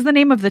 What was the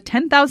name of the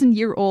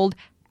 10,000-year-old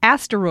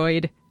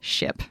asteroid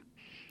ship?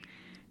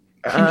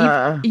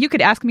 You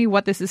could ask me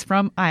what this is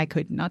from. I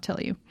could not tell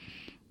you.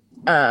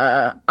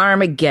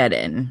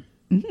 Armageddon.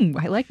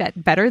 I like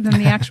that better than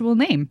the actual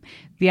name.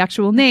 The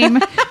actual name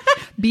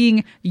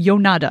being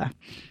Yonada.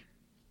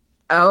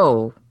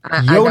 Oh,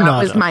 that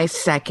was my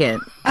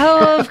second.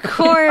 Oh, of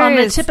course. On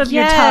the tip of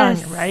your tongue,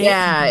 right?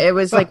 Yeah, it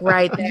was like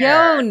right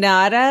there. Yo,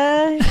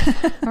 nada.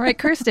 All right,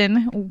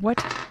 Kirsten,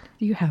 what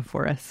do you have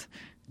for us?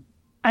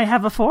 I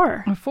have a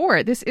 4. A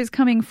 4. This is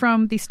coming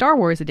from the Star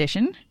Wars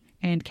edition,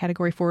 and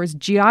category 4 is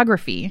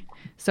geography.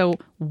 So,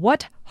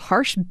 what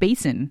harsh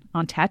basin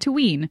on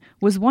Tatooine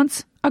was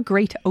once a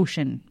great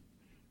ocean?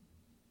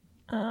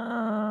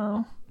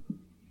 Oh,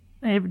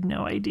 I have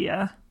no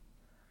idea.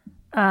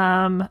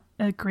 A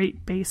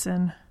Great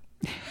Basin.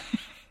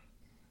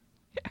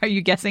 Are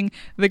you guessing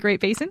the Great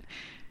Basin?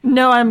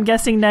 No, I'm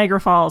guessing Niagara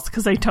Falls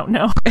because I don't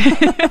know.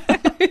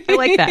 I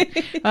like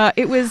that.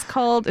 It was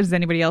called. Does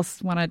anybody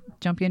else want to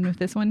jump in with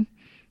this one?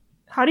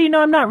 How do you know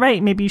I'm not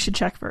right? Maybe you should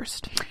check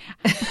first.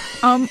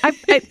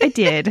 I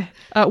did.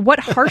 What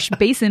harsh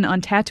basin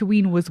on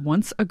Tatooine was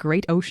once a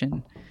great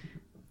ocean?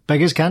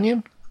 Beggars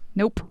Canyon?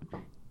 Nope.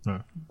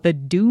 The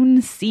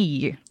Dune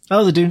Sea.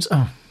 Oh, the dunes.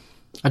 Oh,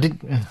 I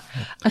didn't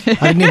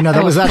even know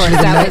that was actually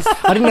the name.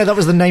 I didn't know that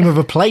was the name of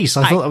a place.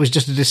 I thought that was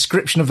just a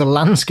description of the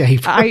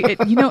landscape.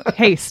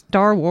 Hey,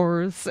 Star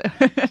Wars.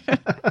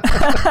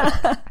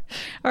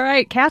 All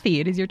right,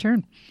 Kathy, it is your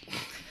turn.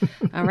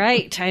 All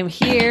right, I'm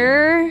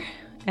here,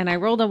 and I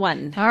rolled a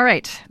 1. All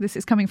right, this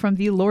is coming from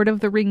the Lord of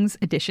the Rings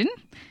edition.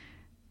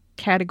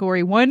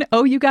 Category 1.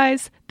 Oh, you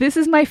guys, this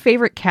is my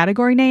favorite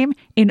category name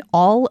in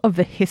all of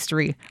the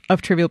history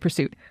of Trivial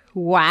Pursuit.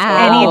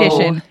 Wow.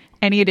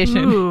 Any edition.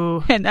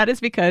 Ooh. And that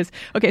is because,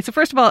 okay, so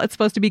first of all, it's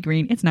supposed to be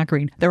green. It's not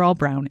green. They're all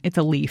brown. It's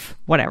a leaf,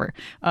 whatever.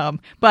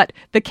 But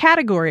the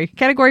category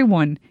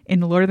 1 in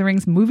the Lord of the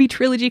Rings movie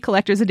trilogy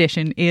collector's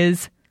edition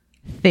is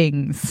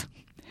things.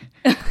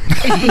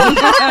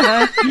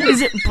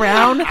 Is it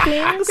brown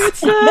things?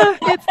 It's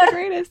the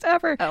greatest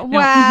ever.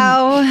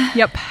 Wow.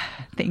 Yep.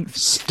 Things.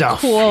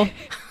 Stuff. Cool.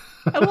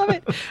 I love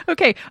it.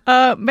 Okay.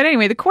 But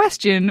anyway, the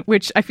question,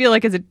 which I feel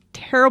like is a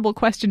terrible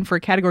question for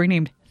a category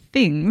named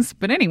things.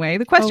 But anyway,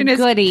 the question is,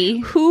 goody.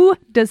 Who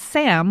does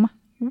Sam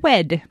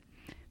wed?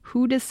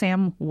 Who does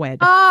Sam wed?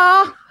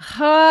 Oh,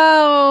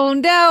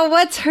 no.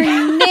 What's her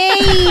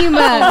name?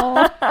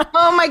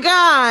 Oh my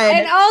God.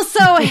 And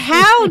also,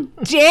 how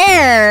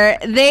dare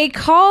they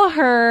call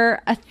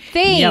her a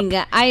thing?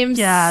 Yep. I am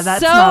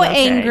that's so not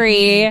okay.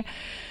 angry.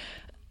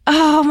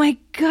 Oh my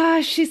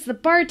gosh, she's the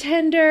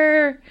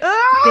bartender.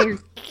 Their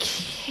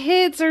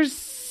kids are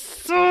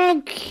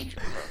so cute.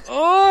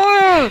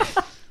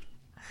 Oh.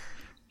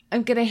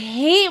 I'm gonna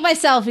hate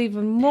myself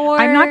even more.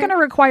 I'm not going to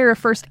require a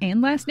first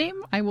and last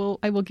name. I will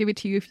give it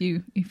to you if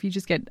you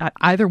just get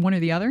either one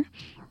or the other.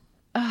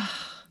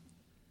 Oh,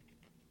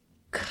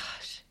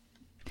 gosh,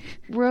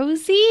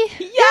 Rosie.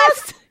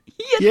 Yes.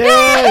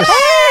 Yes.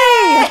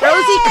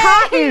 Rosie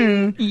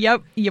Cotton.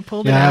 Yep, you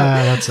pulled it Yeah,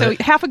 out. that's So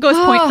it. half a ghost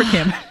point for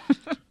Kim.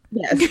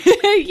 Yes.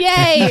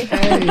 Yay!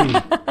 Hey.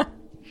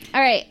 All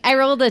right, I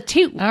rolled a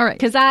 2. All right.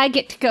 Because I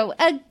get to go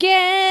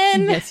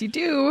again. Yes, you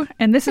do.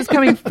 And this is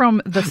coming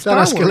from the Star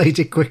That Wars.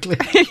 escalated quickly.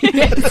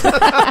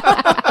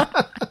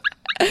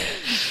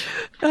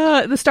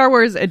 The Star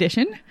Wars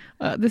edition.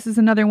 This is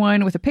another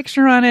one with a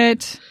picture on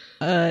it.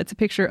 It's a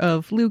picture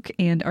of Luke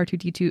and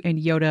R2-D2 and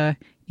Yoda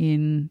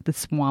in the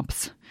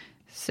swamps.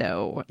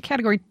 So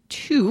category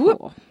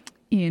 2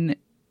 in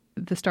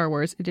the Star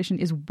Wars edition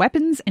is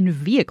weapons and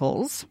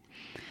vehicles.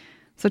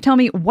 So tell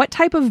me, what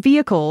type of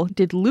vehicle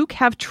did Luke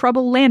have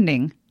trouble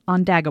landing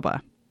on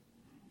Dagobah?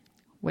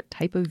 What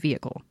type of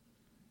vehicle?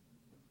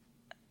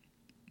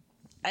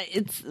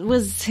 It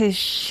was his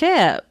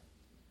ship,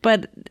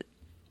 but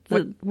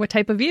What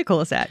type of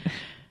vehicle is that?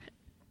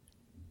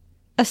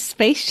 a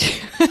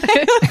spaceship.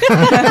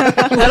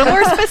 A little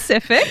more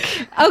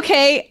specific.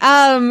 Okay,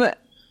 an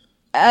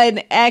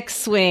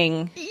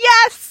X-wing.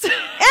 Yes!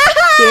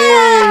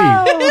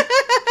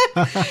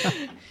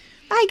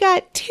 I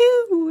got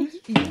 2.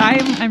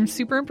 I'm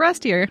super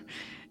impressed here.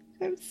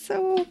 I'm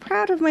so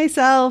proud of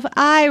myself.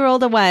 I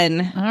rolled a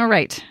 1. All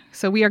right.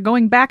 So we are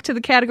going back to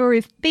the category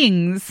of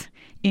things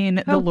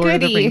in the Lord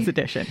of the goody. Rings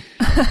edition.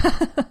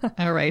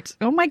 All right.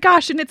 Oh my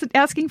gosh, and it's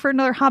asking for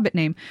another Hobbit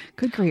name.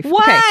 Good grief.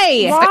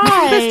 Why?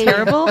 Okay. Is this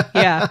terrible?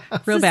 Yeah,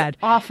 real bad.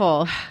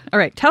 Awful. All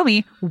right, tell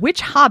me,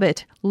 which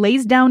Hobbit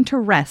lays down to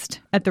rest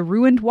at the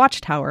ruined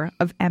watchtower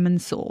of Amon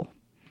Sul?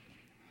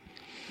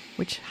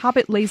 Which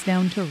Hobbit lays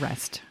down to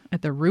rest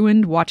at the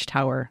ruined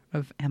watchtower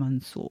of Amon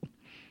Sul?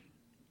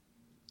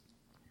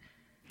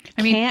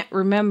 I can't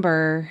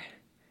remember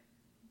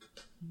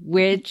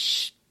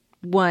which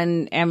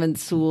one Amon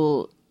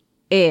Sul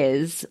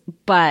is,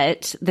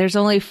 but there's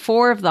only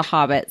 4 of the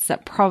hobbits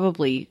that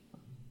probably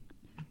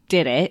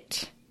did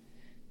it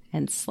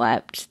and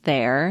slept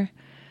there.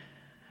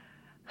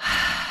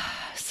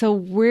 So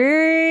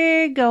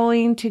we're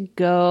going to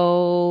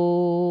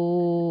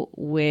go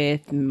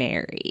with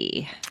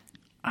Mary.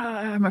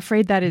 I'm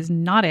afraid that is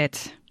not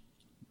it.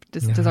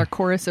 Does our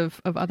chorus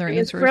of other It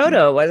was answers?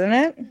 Frodo, wasn't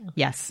it?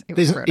 Yes, it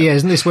was Isn't, Frodo. yeah,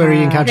 isn't this where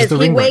he encounters the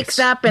Because he ring wakes wraiths?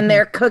 up and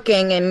they're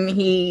cooking and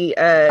he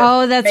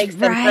Oh, that's makes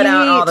them put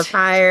out all the right.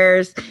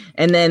 fires.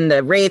 And then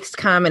the wraiths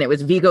come and it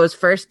was Viggo's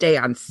first day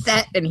on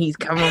set and he's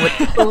coming with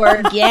the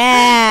sword.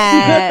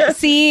 Yeah.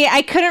 See,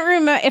 I couldn't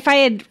remember if I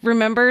had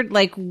remembered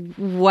like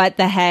what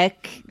the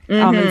heck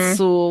Amon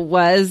Sul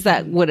was.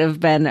 That would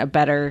have been a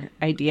better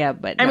idea.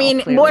 But I no,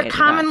 mean, clearly more I did not.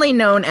 commonly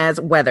known as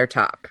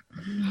Weathertop.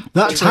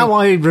 That's how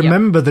I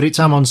remember that it's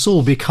Amon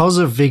Sul, because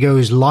of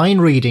Viggo's line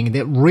reading.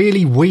 They're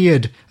really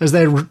weird as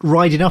they're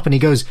riding up and he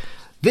goes,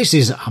 "This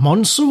is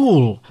Amon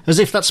Sul," as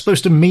if that's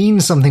supposed to mean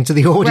something to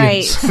the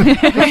audience.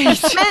 Right.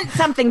 It meant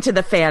something to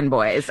the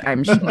fanboys,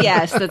 I'm sure.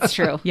 Yes, that's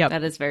true. Yep.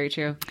 That is very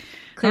true.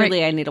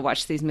 Clearly, I need to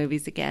watch these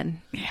movies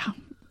again. Yeah.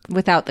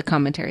 Without the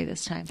commentary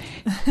this time.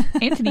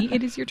 Anthony,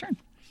 it is your turn.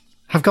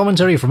 Have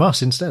commentary from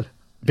us instead.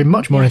 Been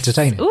much more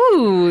entertaining.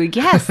 Ooh,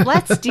 yes,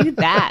 let's do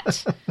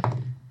that.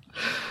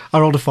 I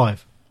rolled a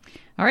 5.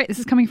 All right, this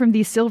is coming from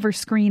the Silver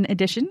Screen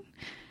edition.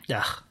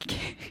 Yeah.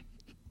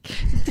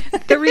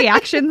 The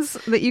reactions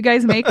that you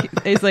guys make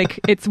is like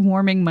it's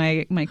warming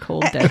my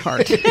cold dead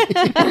heart.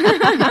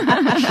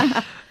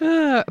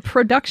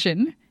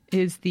 Production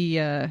is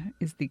the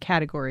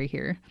category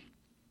here.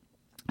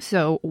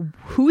 So,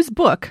 whose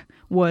book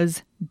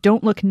was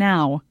 "Don't Look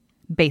Now"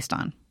 based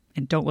on?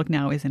 And "Don't Look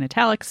Now" is in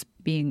italics,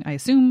 being, I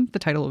assume, the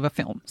title of a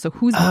film. So,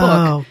 whose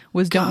book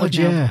was "Don't God, Look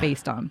Now" yeah.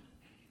 based on?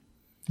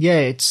 Yeah,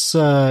 it's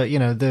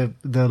the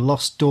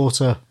lost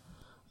daughter.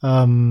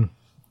 Oh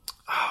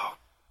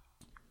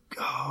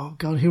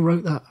God, who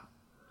wrote that?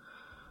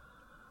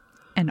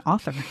 An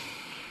author.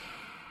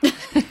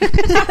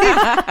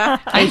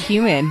 A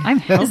human. I'm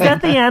Is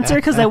that the answer?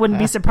 Because I wouldn't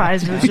be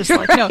surprised if it was just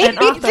like an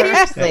author.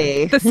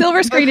 Seriously. The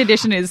Silver Screen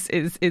edition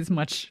is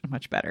much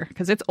better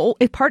because it's old.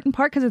 Part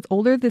because it's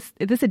older. This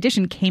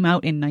edition came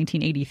out in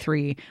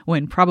 1983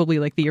 when probably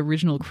like the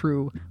original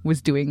crew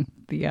was doing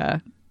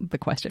the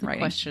question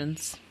writing.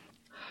 Questions.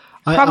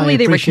 Probably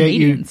they were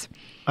Canadians.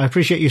 I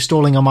appreciate you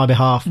stalling on my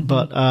behalf,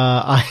 but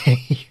I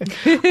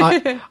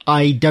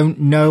don't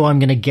know. I'm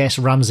going to guess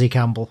Ramsey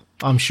Campbell.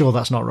 I'm sure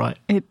that's not right.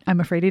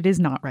 I'm afraid it is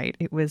not right.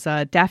 It was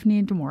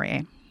Daphne du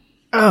Maurier.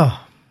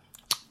 Oh,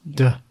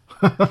 duh.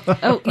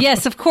 Oh,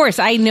 yes, of course.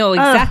 I know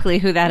exactly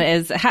who that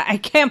is. I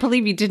can't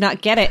believe you did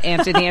not get it,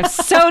 Anthony. I'm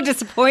so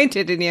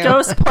disappointed in you.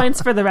 Ghost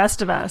points for the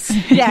rest of us.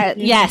 Yeah,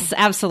 yes,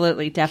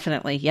 absolutely.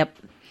 Definitely. Yep.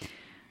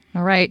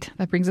 All right,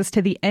 that brings us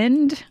to the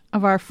end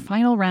of our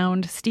final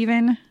round.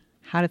 Stephen,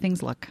 how do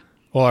things look?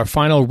 Well, our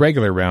final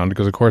regular round,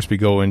 because of course we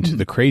go into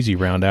the crazy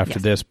round after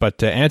this.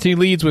 But Anthony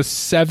leads with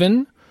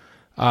 7.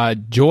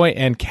 Joy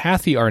and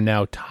Kathy are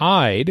now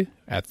tied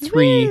at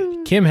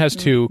 3. Kim has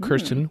 2.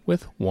 Kirsten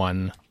with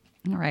 1.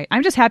 All right.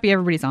 I'm just happy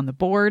everybody's on the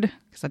board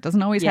because that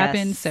doesn't always Yes.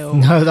 happen. So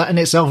No, that in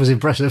itself is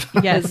impressive.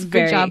 yes, It's good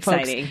very job,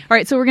 exciting. folks. All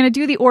right, so we're going to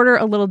do the order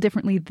a little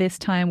differently this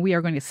time. We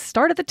are going to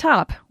start at the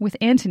top with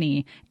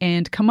Antony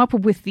and come up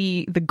with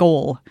the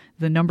goal,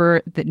 the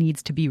number that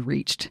needs to be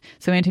reached.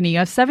 So Antony, you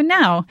have 7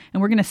 now,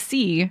 and we're going to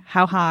see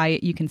how high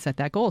you can set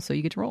that goal. So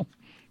you get to roll.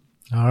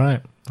 All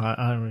right.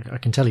 I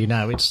can tell you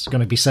now it's going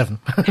to be 7.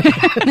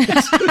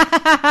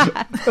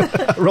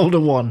 Rolled a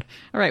 1.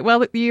 All right.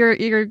 Well,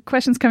 your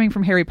question's coming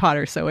from Harry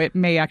Potter, so it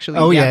may actually.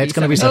 Oh, yeah, it's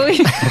going to be 7.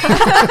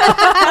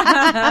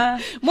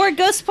 More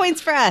ghost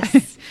points for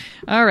us.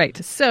 All right.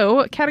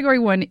 So category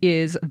 1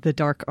 is the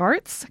dark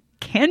arts.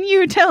 Can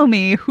you tell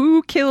me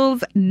who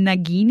kills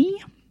Nagini?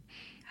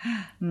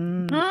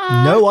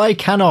 No, I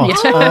cannot.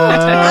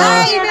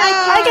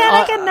 I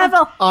get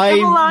Neville.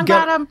 Neville I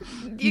got him.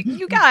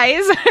 You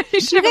guys, you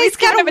should at least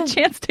given him a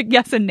chance to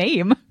guess a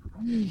name.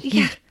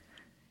 Yeah.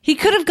 He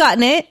could have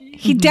gotten it.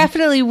 He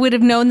definitely would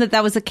have known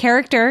that was a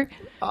character.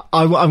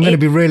 I'm going to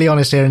be really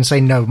honest here and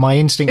say no. My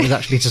instinct was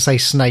actually to say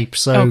Snape.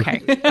 So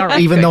Okay. All right.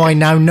 even though I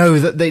now know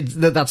that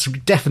that's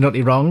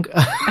definitely wrong,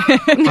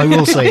 I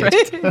will say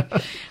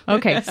it.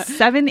 Okay,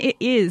 7 it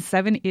is.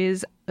 7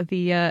 is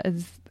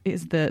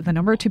the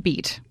number to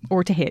beat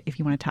or to hit if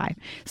you want to tie.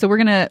 So we're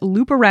going to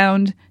loop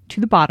around to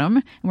the bottom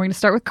and we're going to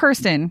start with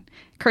Kirsten.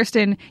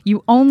 Kirsten,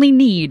 you only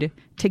need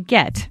to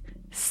get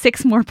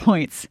 6 more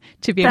points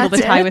to be able to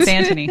That's tie it? with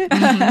Antony.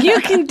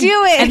 You can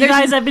do it. You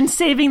guys, I've been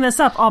saving this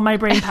up, all my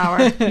brain power.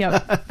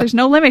 Yep. There's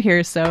no limit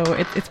here, so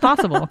it's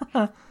possible.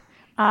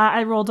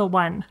 I rolled a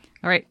 1.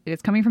 All right,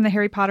 it's coming from the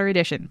Harry Potter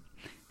edition.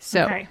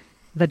 So, Okay.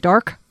 the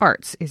dark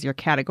arts is your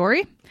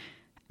category.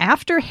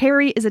 After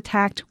Harry is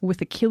attacked with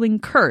a killing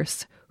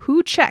curse,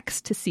 who checks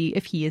to see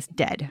if he is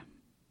dead?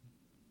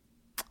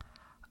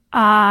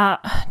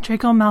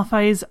 Draco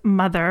Malfoy's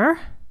mother,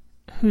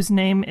 whose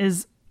name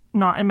is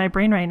not in my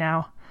brain right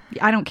now.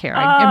 I don't care.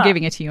 I'm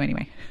giving it to you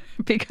anyway.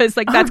 Because,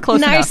 that's close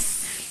enough.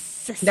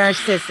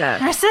 Narcissa.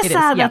 Narcissa, It is,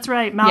 yeah. that's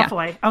right.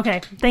 Malfoy.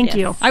 Okay, thank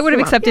you. I would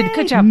have accepted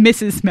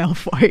Mrs.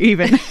 Malfoy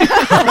even.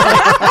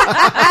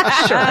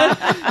 Sure.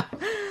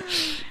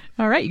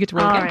 All right, you get to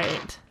roll All again.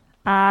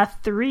 right.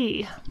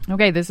 3.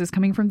 Okay, this is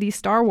coming from the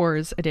Star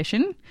Wars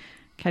edition.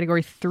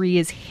 Category 3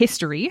 is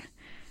history.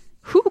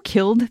 Who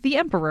killed the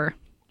Emperor?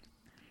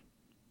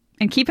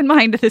 And keep in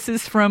mind, this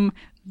is from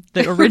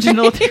the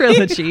original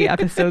trilogy,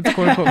 episodes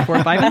 4,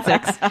 5, and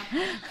 6.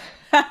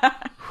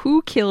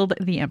 Who killed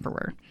the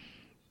Emperor?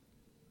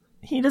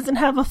 He doesn't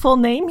have a full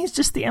name. He's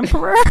just the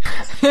Emperor.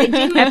 They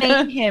didn't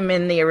name him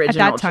in the At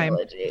original that time,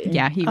 trilogy.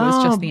 yeah, he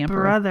was just the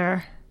Emperor.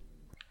 Brother.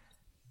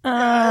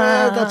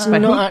 That's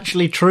not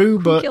actually true,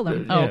 but Kill him.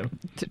 you Oh, know.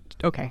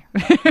 okay.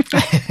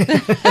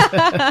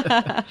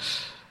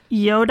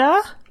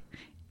 Yoda?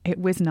 It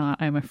was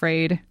not, I'm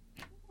afraid.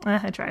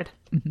 I tried.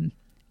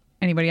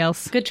 Anybody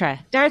else? Good try.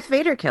 Darth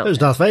Vader killed It was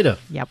him. Darth Vader.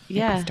 Yep.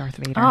 Yeah. It was Darth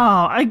Vader.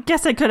 Oh, I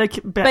guess I could have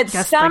But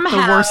guessed somehow,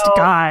 like the worst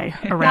guy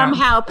around.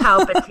 Somehow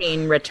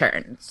Palpatine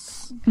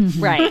returns.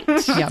 Right.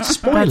 Yep.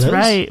 Spoilers. That's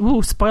right.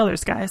 Ooh,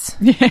 spoilers, guys.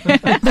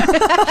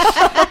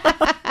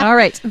 All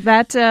right.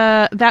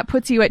 That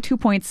puts you at 2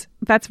 points.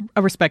 That's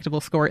a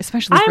respectable score,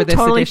 especially for I'm this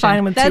totally edition.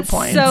 fine with That's 2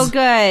 points. so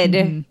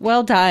good.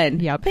 Well done.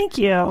 Yep. Thank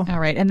you. All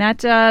right. And that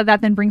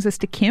then brings us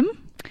to Kim.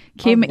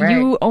 Kim, All right.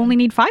 you only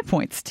need 5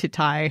 points to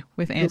tie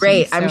with Anthony.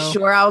 Great. I'm so-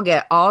 sure I'll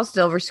get all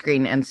Silver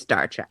Screen and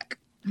Star Trek.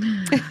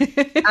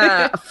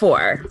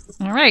 4.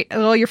 All right.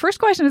 Well, your first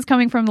question is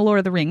coming from the Lord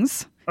of the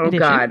Rings. Oh, edition.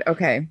 God.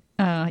 Okay.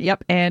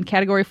 Yep. And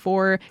category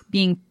 4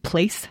 being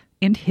place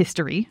and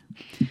history.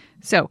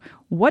 So,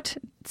 what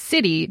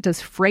city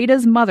does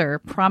Freda's mother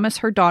promise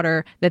her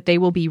daughter that they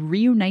will be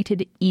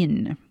reunited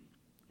in?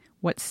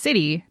 What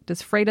city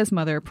does Freda's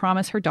mother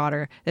promise her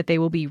daughter that they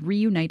will be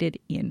reunited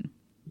in?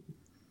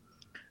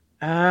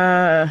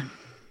 I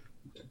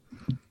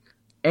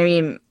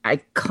mean, I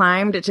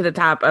climbed to the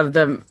top of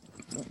the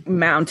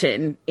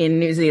mountain in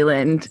New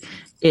Zealand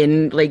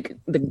in like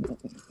the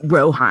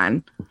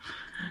Rohan.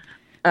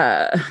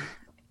 And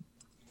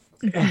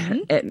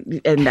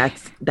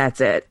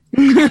that's it.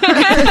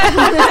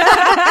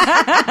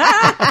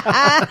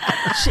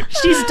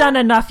 She's done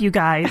enough, you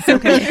guys.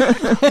 Okay.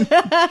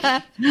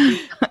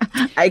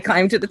 I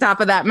climbed to the top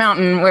of that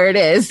mountain where it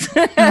is.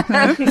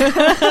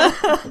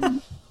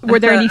 Were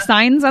there any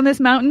signs on this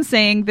mountain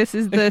saying this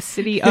is the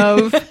city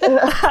of?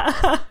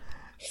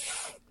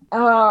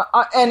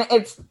 And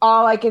it's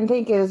all I can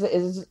think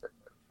is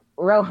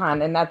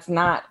Rohan, and that's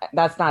not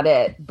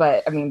it.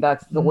 But I mean,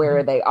 that's the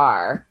where they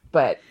are.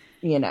 But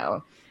you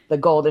know, the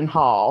Golden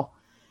Hall.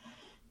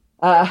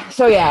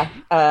 So yeah,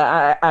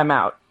 I'm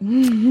out.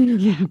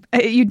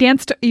 You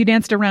danced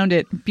around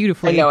it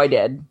beautifully. I know I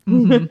did.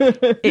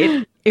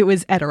 It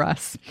was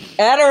Edoras.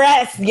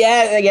 Edoras,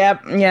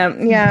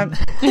 yeah.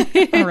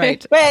 All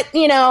right. But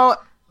you know,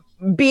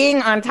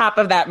 being on top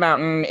of that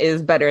mountain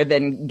is better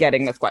than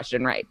getting this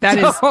question right. That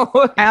is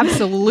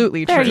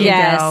absolutely true. There you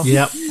Yes. go.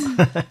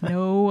 Yep.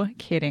 No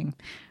kidding.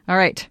 All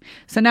right.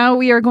 So now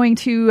we are going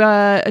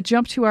to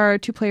jump to our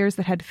 2 players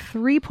that had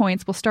 3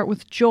 points. We'll start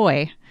with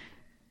Joy.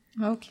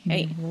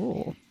 Okay.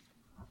 Roll.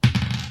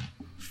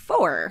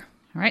 4.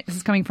 All right, this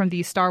is coming from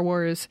the Star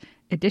Wars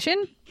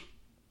edition.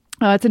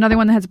 It's another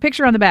one that has a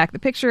picture on the back. The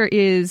picture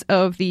is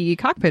of the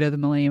cockpit of the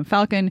Millennium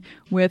Falcon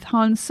with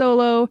Han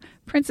Solo,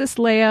 Princess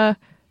Leia,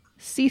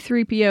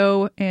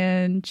 C-3PO,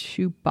 and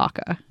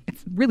Chewbacca.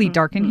 It's really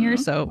dark in here,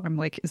 so I'm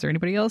like, is there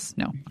anybody else?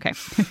 No. Okay.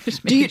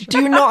 Do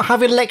you not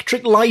have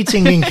electric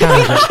lighting in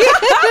Canada?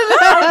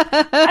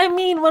 I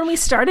mean, when we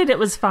started, it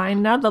was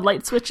fine. Now the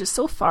light switch is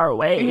so far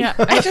away. Yeah,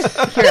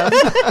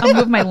 I'll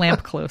move my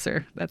lamp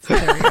closer. There we go.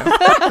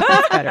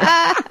 That's better.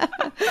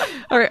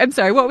 All right, I'm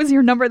sorry. What was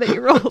your number that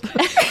you rolled?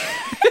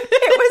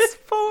 It was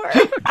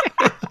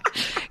 4.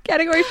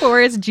 Category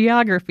 4 is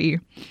geography.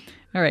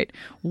 All right.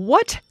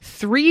 What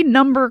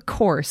 3-number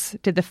course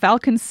did the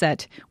Falcon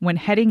set when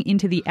heading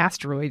into the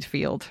asteroid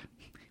field?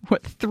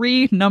 What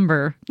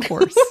 3-number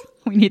course?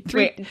 We need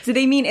 3. Wait, do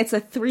they mean it's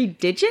a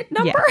 3-digit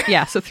number?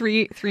 Yeah, so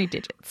three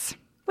digits.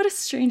 What a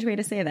strange way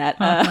to say that.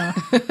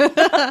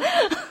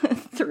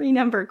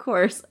 3-number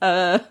course.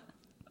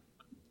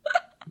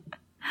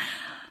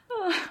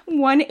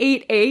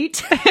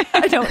 188.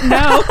 I don't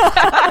know.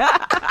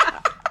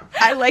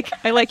 I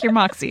like your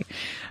moxie.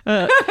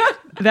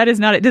 That is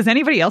not it. Does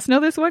anybody else know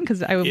this one?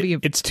 Because I will be.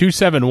 It's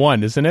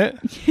 271, isn't it?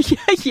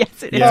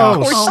 Yes, it is. Yeah.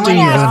 Of course.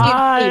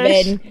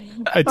 Steven.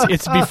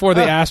 It's before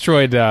the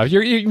asteroid.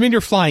 You mean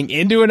you're flying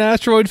into an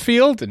asteroid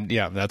field? And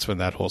yeah, that's when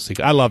that whole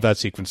sequence. I love that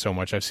sequence so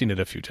much. I've seen it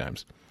a few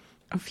times.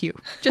 A few,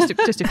 just a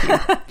few,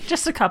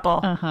 Just a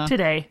couple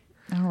today.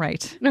 All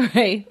right. All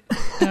right.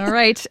 All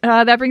right.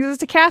 That brings us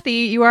to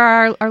Kathy. You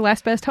are our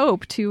last best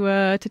hope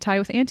to tie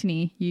with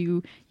Anthony.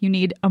 You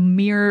need a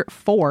mere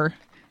 4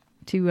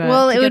 to.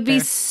 Well, to it get would be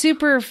there.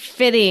 super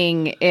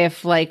fitting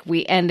if like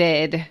we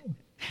ended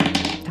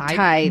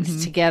tied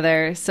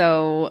together.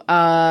 So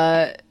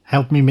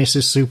Help me,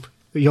 Mrs. Soup.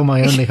 You're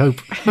my only hope.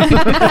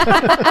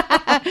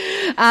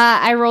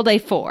 I rolled a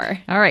 4.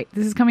 All right.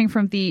 This is coming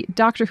from the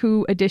Doctor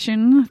Who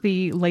edition,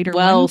 the later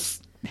Well,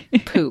 one.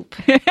 poop.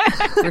 We're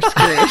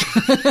screwed.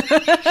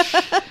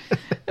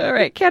 All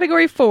right.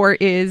 Category 4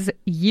 is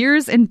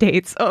years and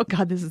dates. Oh,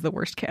 God, this is the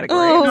worst category.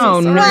 Oh,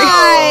 no.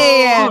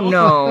 Why? Oh,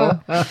 no.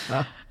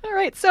 All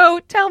right. So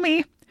tell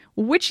me,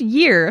 which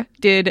year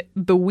did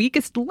The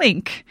Weakest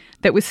Link,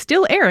 that was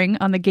still airing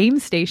on the game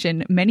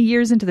station many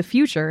years into the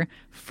future,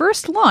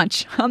 first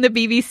launch on the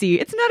BBC?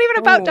 It's not even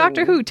about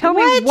Doctor Who. Tell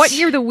me what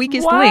year The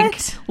Weakest Link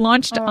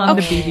launched on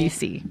the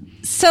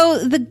BBC.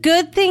 So the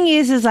good thing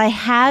is I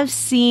have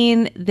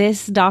seen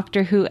this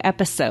Doctor Who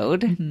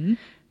episode.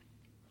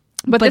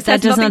 But this that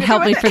has does nothing not to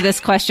help do me with for this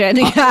question.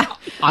 Yeah.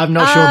 I'm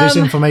not sure this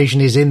information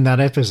is in that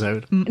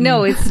episode.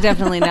 No, it's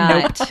definitely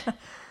not.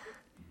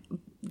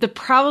 The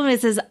problem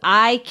is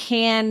I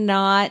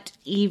cannot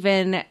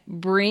even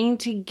bring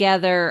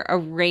together a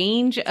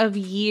range of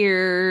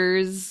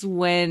years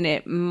when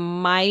it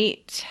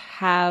might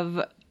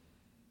have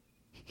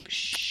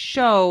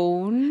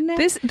shown.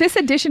 This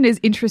edition is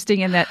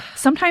interesting in that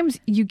sometimes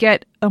you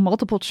get a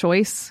multiple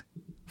choice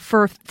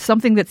for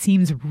something that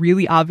seems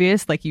really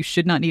obvious, like you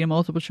should not need a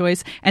multiple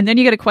choice, and then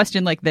you get a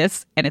question like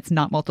this and it's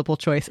not multiple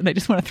choice and they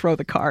just want to throw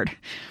the card.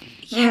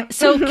 Yeah.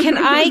 So can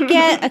I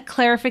get a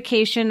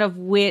clarification of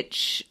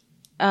which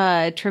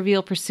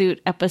Trivial Pursuit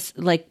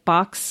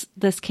box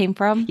this came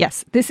from?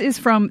 Yes, this is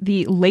from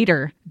the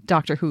later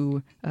Doctor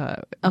Who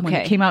when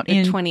it came out the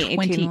in 2018.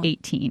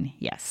 2018.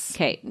 Yes.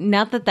 Okay,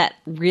 not that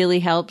really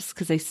helps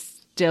because I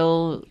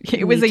still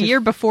It was a need to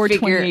year before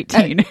figure-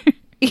 2018.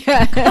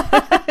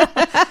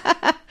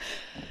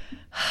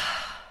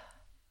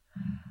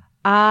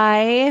 I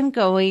am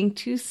going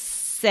to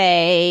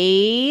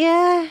say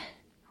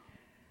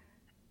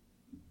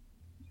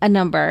a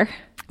number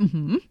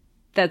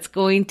that's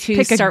going to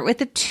Pick a start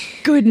with a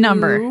 2. Good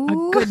number.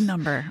 A good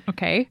number.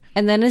 Okay.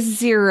 And then a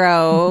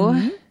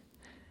 0.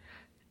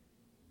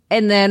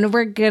 And then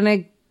we're going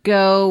to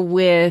go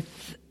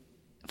with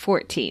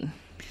 14.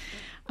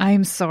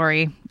 I'm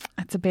sorry.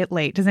 That's a bit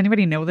late. Does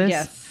anybody know this?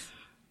 Yes.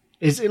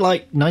 Is it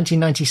like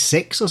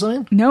 1996 or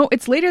something? No,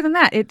 it's later than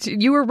that.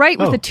 You were right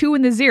with the 2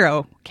 and the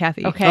 0,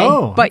 Kathy. Okay.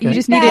 Oh, But you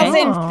just needed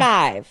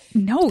 2005.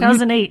 no.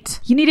 2008.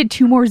 You needed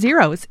 2 more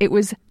zeros. It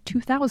was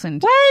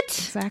 2000. What?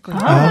 Exactly.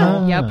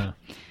 Ah. Yep.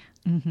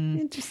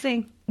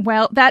 Interesting.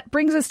 Well, that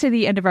brings us to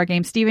the end of our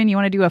game. Steven, you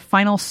want to do a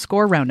final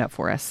score roundup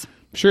for us?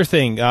 Sure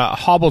thing.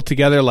 Hobbled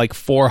together like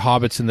 4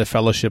 hobbits in the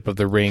Fellowship of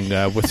the Ring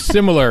with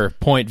similar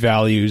point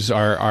values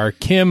are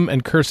Kim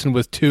and Kirsten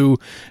with 2,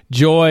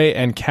 Joy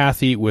and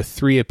Kathy with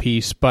 3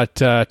 apiece, but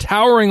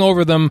towering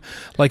over them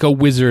like a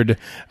wizard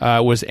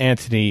was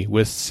Anthony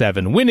with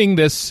 7, winning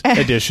this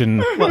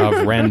edition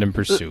of Random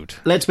Pursuit.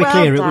 Let's be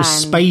clear, it was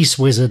space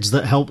wizards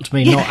that helped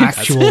me, not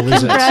actual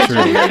wizards.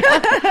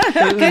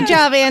 Good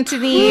job,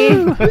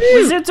 Anthony.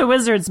 Wizards are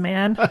wizards,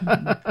 man.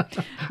 Got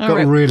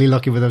really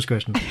lucky with those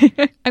questions.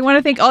 I want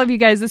to thank all of you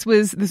guys. This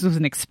was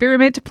an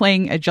experiment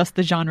playing a Just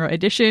the Genre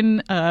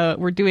edition.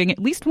 We're doing at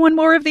least one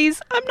more of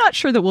these. I'm not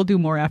sure that we'll do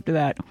more after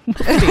that.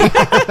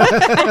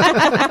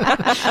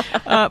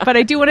 But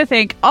I do want to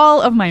thank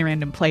all of my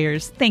random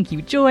players. Thank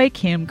you, Joy,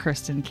 Kim,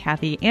 Kirsten,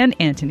 Kathy, and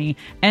Anthony.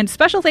 And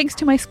special thanks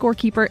to my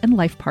scorekeeper and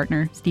life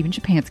partner, Stephen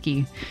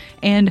Shapansky.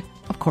 And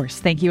of course,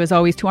 thank you as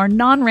always to our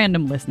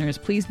non-random listeners.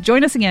 Please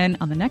join us again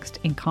on the next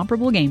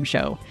Incomparable Game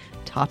Show.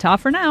 Ta-ta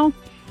for now.